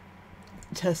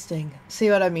 Testing.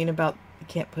 See what I mean about you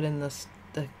can't put in the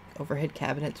overhead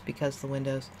cabinets because the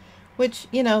windows. Which,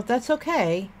 you know, that's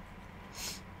okay.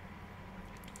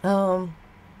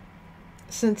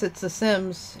 Since it's The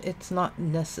Sims, it's not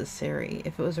necessary.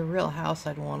 If it was a real house,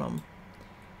 I'd want them.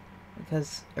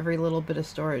 Because every little bit of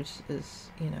storage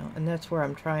is, you know, and that's where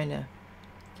I'm trying to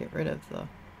get rid of the...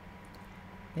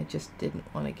 I just didn't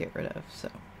want to get rid of, so.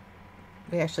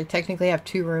 We actually technically have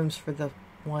 2 rooms for the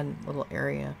one little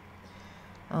area.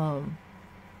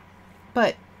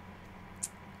 But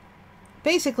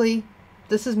basically,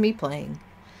 this is me playing.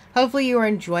 Hopefully you are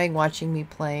enjoying watching me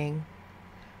playing.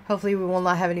 Hopefully we will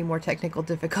not have any more technical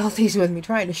difficulties with me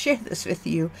trying to share this with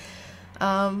you.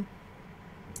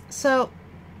 So,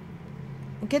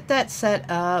 get that set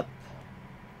up.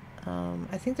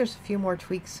 I think there's a few more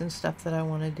tweaks and stuff that I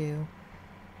want to do.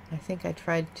 I think I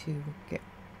tried to get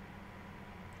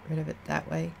rid of it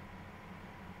that way.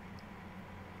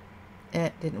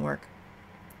 It didn't work.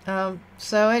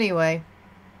 So anyway,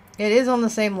 it is on the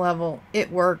same level.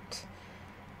 It worked.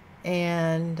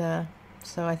 And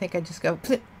so I think I just go,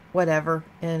 whatever,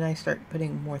 and I start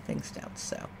putting more things down.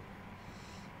 So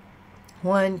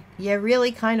when you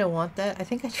really kind of want that, I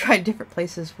think I tried different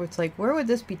places where it's like, where would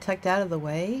this be tucked out of the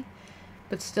way,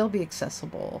 but still be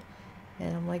accessible?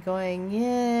 And I'm like going,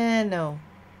 yeah, no.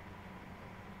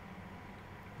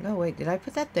 No, wait, did I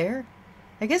put that there?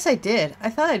 I guess I did.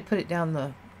 I thought I'd put it down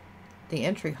the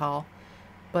entry hall,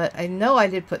 but I know I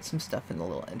did put some stuff in the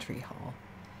little entry hall.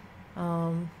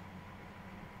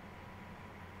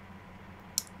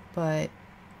 But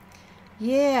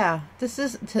yeah, this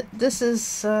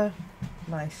is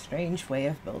my strange way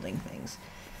of building things.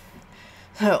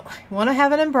 So I want to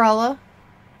have an umbrella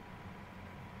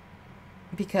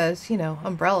because, you know,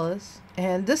 umbrellas.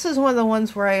 And this is one of the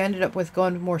ones where I ended up with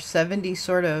going more 70s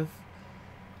sort of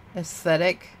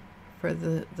aesthetic for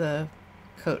the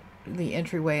coat, the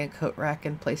entryway and coat rack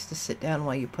and place to sit down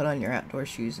while you put on your outdoor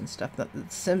shoes and stuff. Not that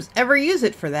the Sims ever use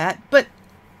it for that, but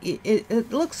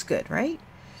it looks good, right?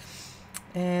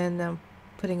 And I'm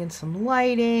putting in some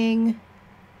lighting.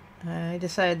 I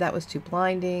decided that was too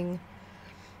blinding.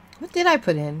 What did I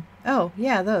put in? Oh,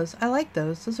 yeah, those. I like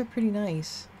those. Those are pretty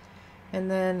nice. And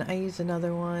then I used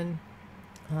another one.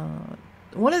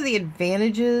 One of the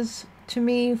advantages to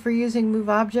me for using move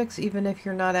objects, even if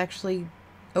you're not actually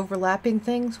overlapping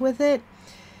things with it,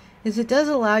 is it does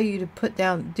allow you to put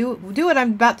down, do what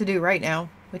I'm about to do right now,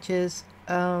 which is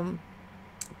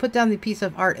put down the piece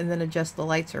of art and then adjust the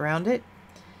lights around it.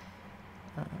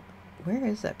 Where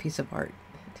is that piece of art?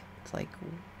 It's like,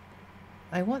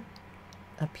 I want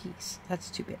a piece. That's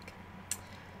too big.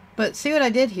 But see what I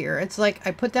did here? It's like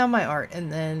I put down my art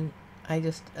and then I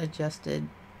just adjusted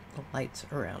the lights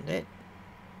around it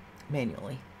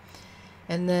manually.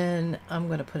 And then I'm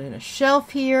going to put in a shelf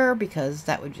here because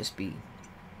that would just be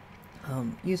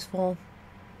useful.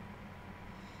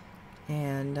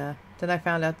 And then I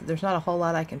found out that there's not a whole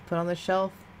lot I can put on the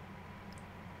shelf.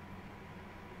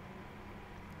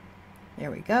 There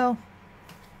we go.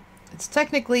 It's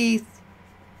technically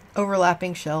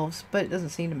overlapping shelves, but it doesn't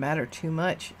seem to matter too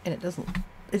much, and it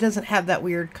doesn't have that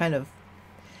weird kind of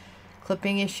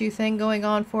clipping issue thing going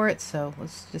on for it, so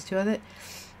let's just do with it.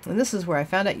 And this is where I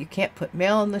found out you can't put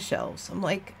mail on the shelves. I'm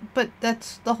like, but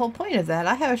that's the whole point of that.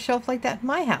 I have a shelf like that in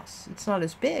my house. It's not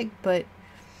as big, but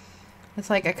it's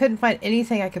like I couldn't find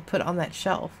anything I could put on that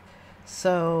shelf.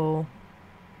 So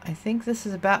I think this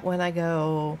is about when I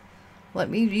go, let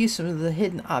me use some of the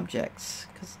hidden objects,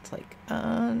 because it's like,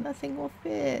 nothing will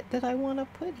fit that I want to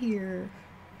put here.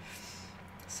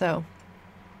 So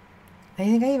I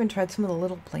think I even tried some of the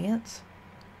little plants,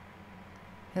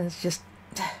 and it's just,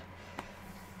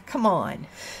 come on.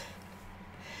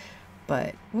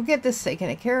 But we'll get this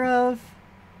taken care of.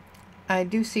 I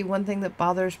do see one thing that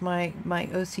bothers my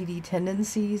OCD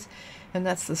tendencies, and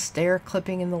that's the stair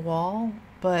clipping in the wall.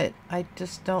 But I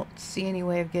just don't see any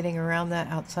way of getting around that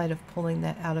outside of pulling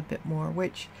that out a bit more,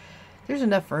 which there's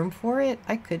enough room for it.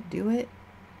 I could do it.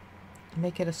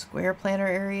 Make it a square planter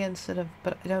area instead of,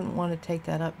 but I don't want to take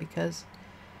that up because,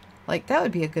 like, that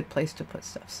would be a good place to put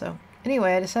stuff. So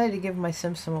anyway, I decided to give my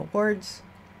Sims some awards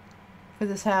for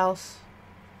this house.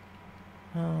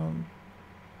 I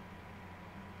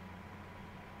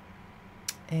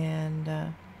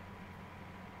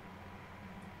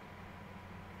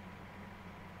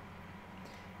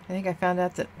think I found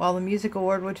out that while the music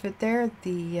award would fit there,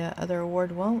 the other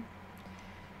award won't.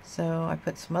 So I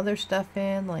put some other stuff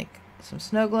in, like some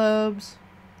snow globes.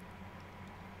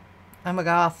 I'm a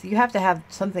goth. You have to have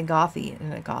something gothy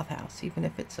in a goth house, even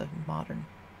if it's a modern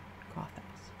goth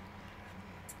house.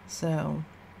 So,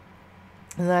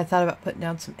 and then I thought about putting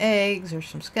down some eggs or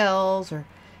some skulls, and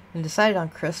decided on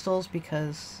crystals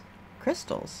because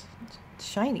crystals, it's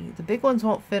shiny. The big ones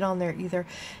won't fit on there either.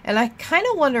 And I kind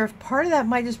of wonder if part of that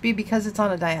might just be because it's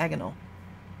on a diagonal.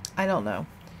 I don't know.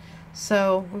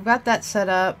 So we've got that set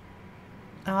up.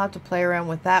 I'll have to play around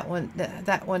with that one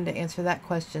to answer that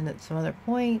question at some other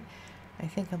point. I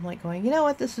think I'm like going, you know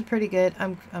what, this is pretty good.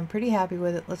 I'm pretty happy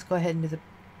with it. Let's go ahead and do the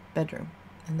bedroom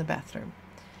and the bathroom.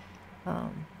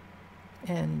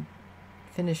 And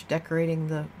finish decorating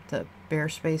the bare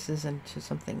spaces into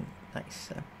something nice.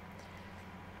 So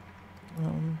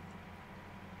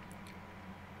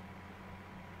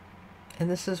and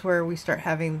this is where we start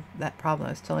having that problem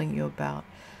I was telling you about.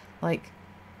 Like,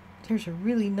 there's a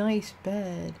really nice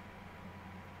bed.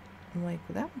 I'm like,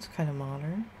 well, that one's kind of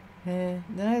modern. And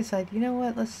then I decided, you know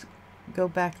what, let's go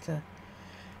back to,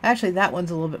 actually that one's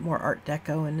a little bit more Art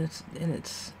Deco in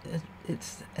its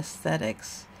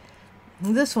aesthetics.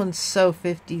 This one's so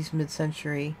 50s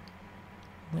mid-century.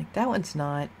 I'm like, that one's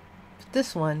not. But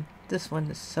this one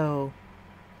is so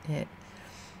it.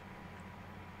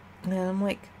 And I'm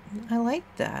like, I like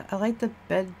that. I like the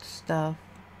bed stuff.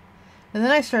 And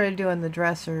then I started doing the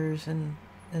dressers and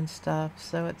stuff.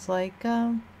 So it's like,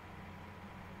 and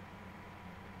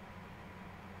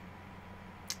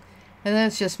then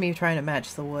it's just me trying to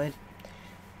match the wood,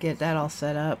 get that all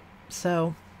set up.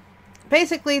 So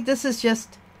basically this is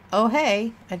just, oh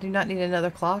hey, I do not need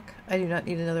another clock. I do not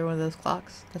need another one of those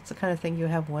clocks. That's the kind of thing you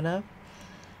have one of.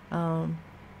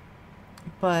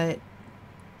 But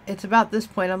it's about this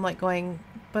point I'm like going,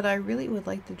 but I really would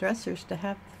like the dressers to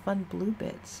have fun blue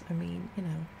bits. I mean, you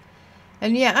know.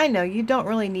 And yeah, I know you don't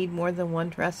really need more than one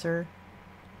dresser.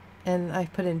 And I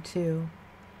put in 2.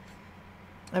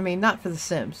 I mean, not for The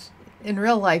Sims. In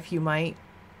real life you might.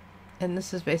 And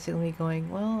this is basically me going,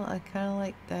 well, I kind of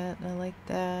like that, and I like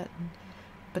that.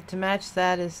 But to match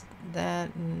that is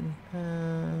that, and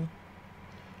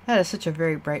that is such a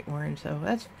very bright orange, so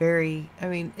that's very, I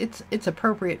mean, it's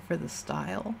appropriate for the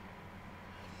style.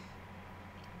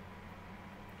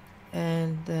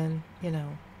 And then, you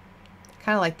know,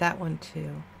 kind of like that one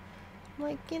too. I'm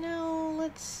like, you know,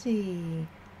 let's see.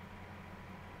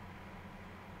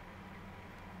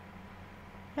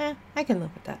 I can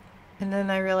live with that. And then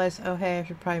I realized, oh hey, I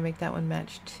should probably make that one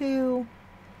match too.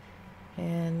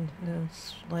 And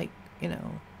it's like, you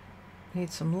know,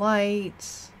 need some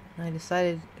lights. I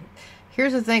decided,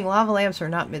 here's the thing, lava lamps are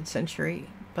not mid-century,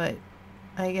 but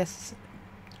I guess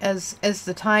as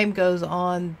the time goes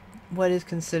on, what is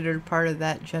considered part of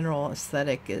that general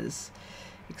aesthetic is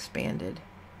expanded.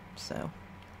 So,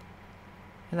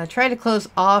 and I tried to close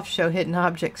off show hidden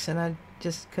objects and I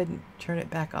just couldn't turn it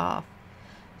back off.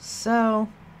 So,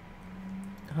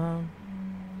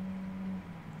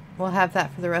 we'll have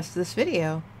that for the rest of this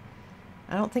video.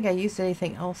 I don't think I used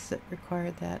anything else that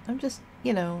required that. I'm just,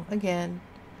 you know, again,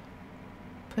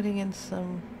 putting in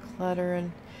some clutter.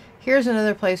 And here's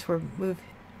another place where move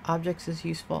objects is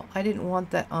useful. I didn't want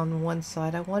that on one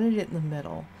side. I wanted it in the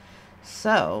middle.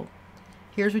 So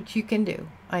here's what you can do.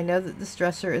 I know that this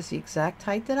dresser is the exact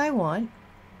height that I want.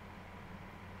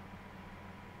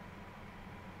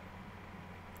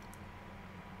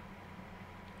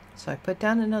 So I put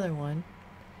down another one.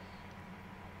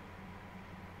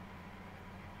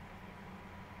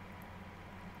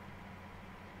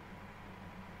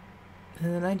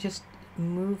 And then I just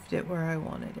moved it where I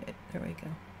wanted it. There we go.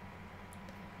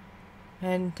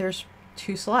 And there's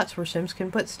 2 slots where Sims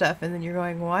can put stuff. And then you're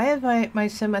going, why is my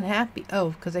Sim unhappy? Oh,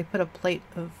 because I put a plate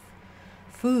of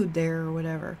food there or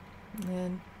whatever.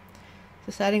 And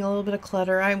just adding a little bit of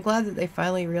clutter. I'm glad that they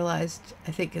finally realized,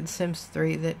 I think in Sims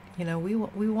 3, that, you know, we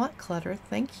want clutter.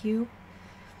 Thank you.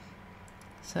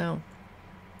 So,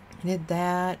 I did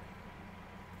that.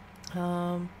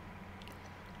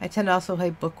 I tend to also play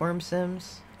bookworm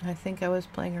Sims. I think I was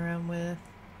playing around with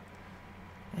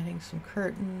adding some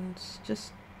curtains,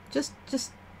 just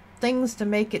things to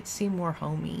make it seem more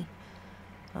homey.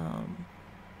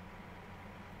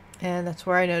 And that's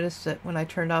where I noticed that when I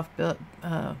turned off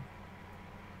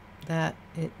that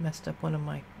it messed up one of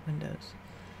my windows.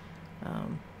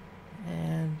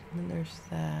 And then there's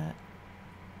that.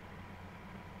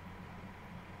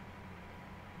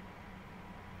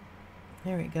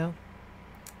 There we go.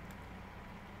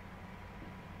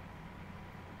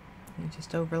 You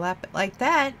just overlap it like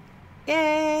that.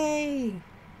 Yay!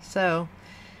 So,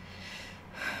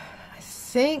 I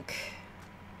think,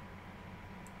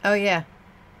 oh yeah,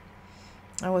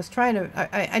 I was trying to,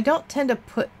 I don't tend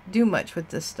to do much with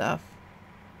this stuff,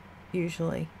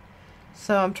 usually.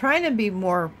 So I'm trying to be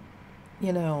more,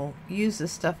 you know, use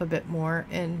this stuff a bit more.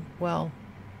 And, well,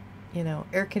 you know,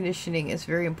 air conditioning is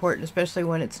very important, especially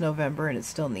when it's November and it's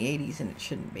still in the 80s and it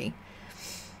shouldn't be.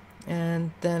 And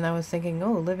then I was thinking,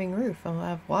 oh, living roof, I'll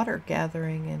have water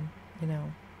gathering and, you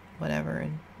know, whatever.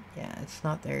 And yeah, it's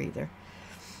not there either.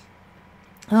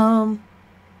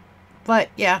 But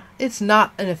yeah, it's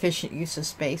not an efficient use of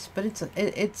space, but it's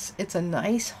a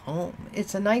nice home.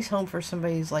 It's a nice home for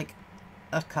somebody who's like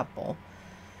a couple.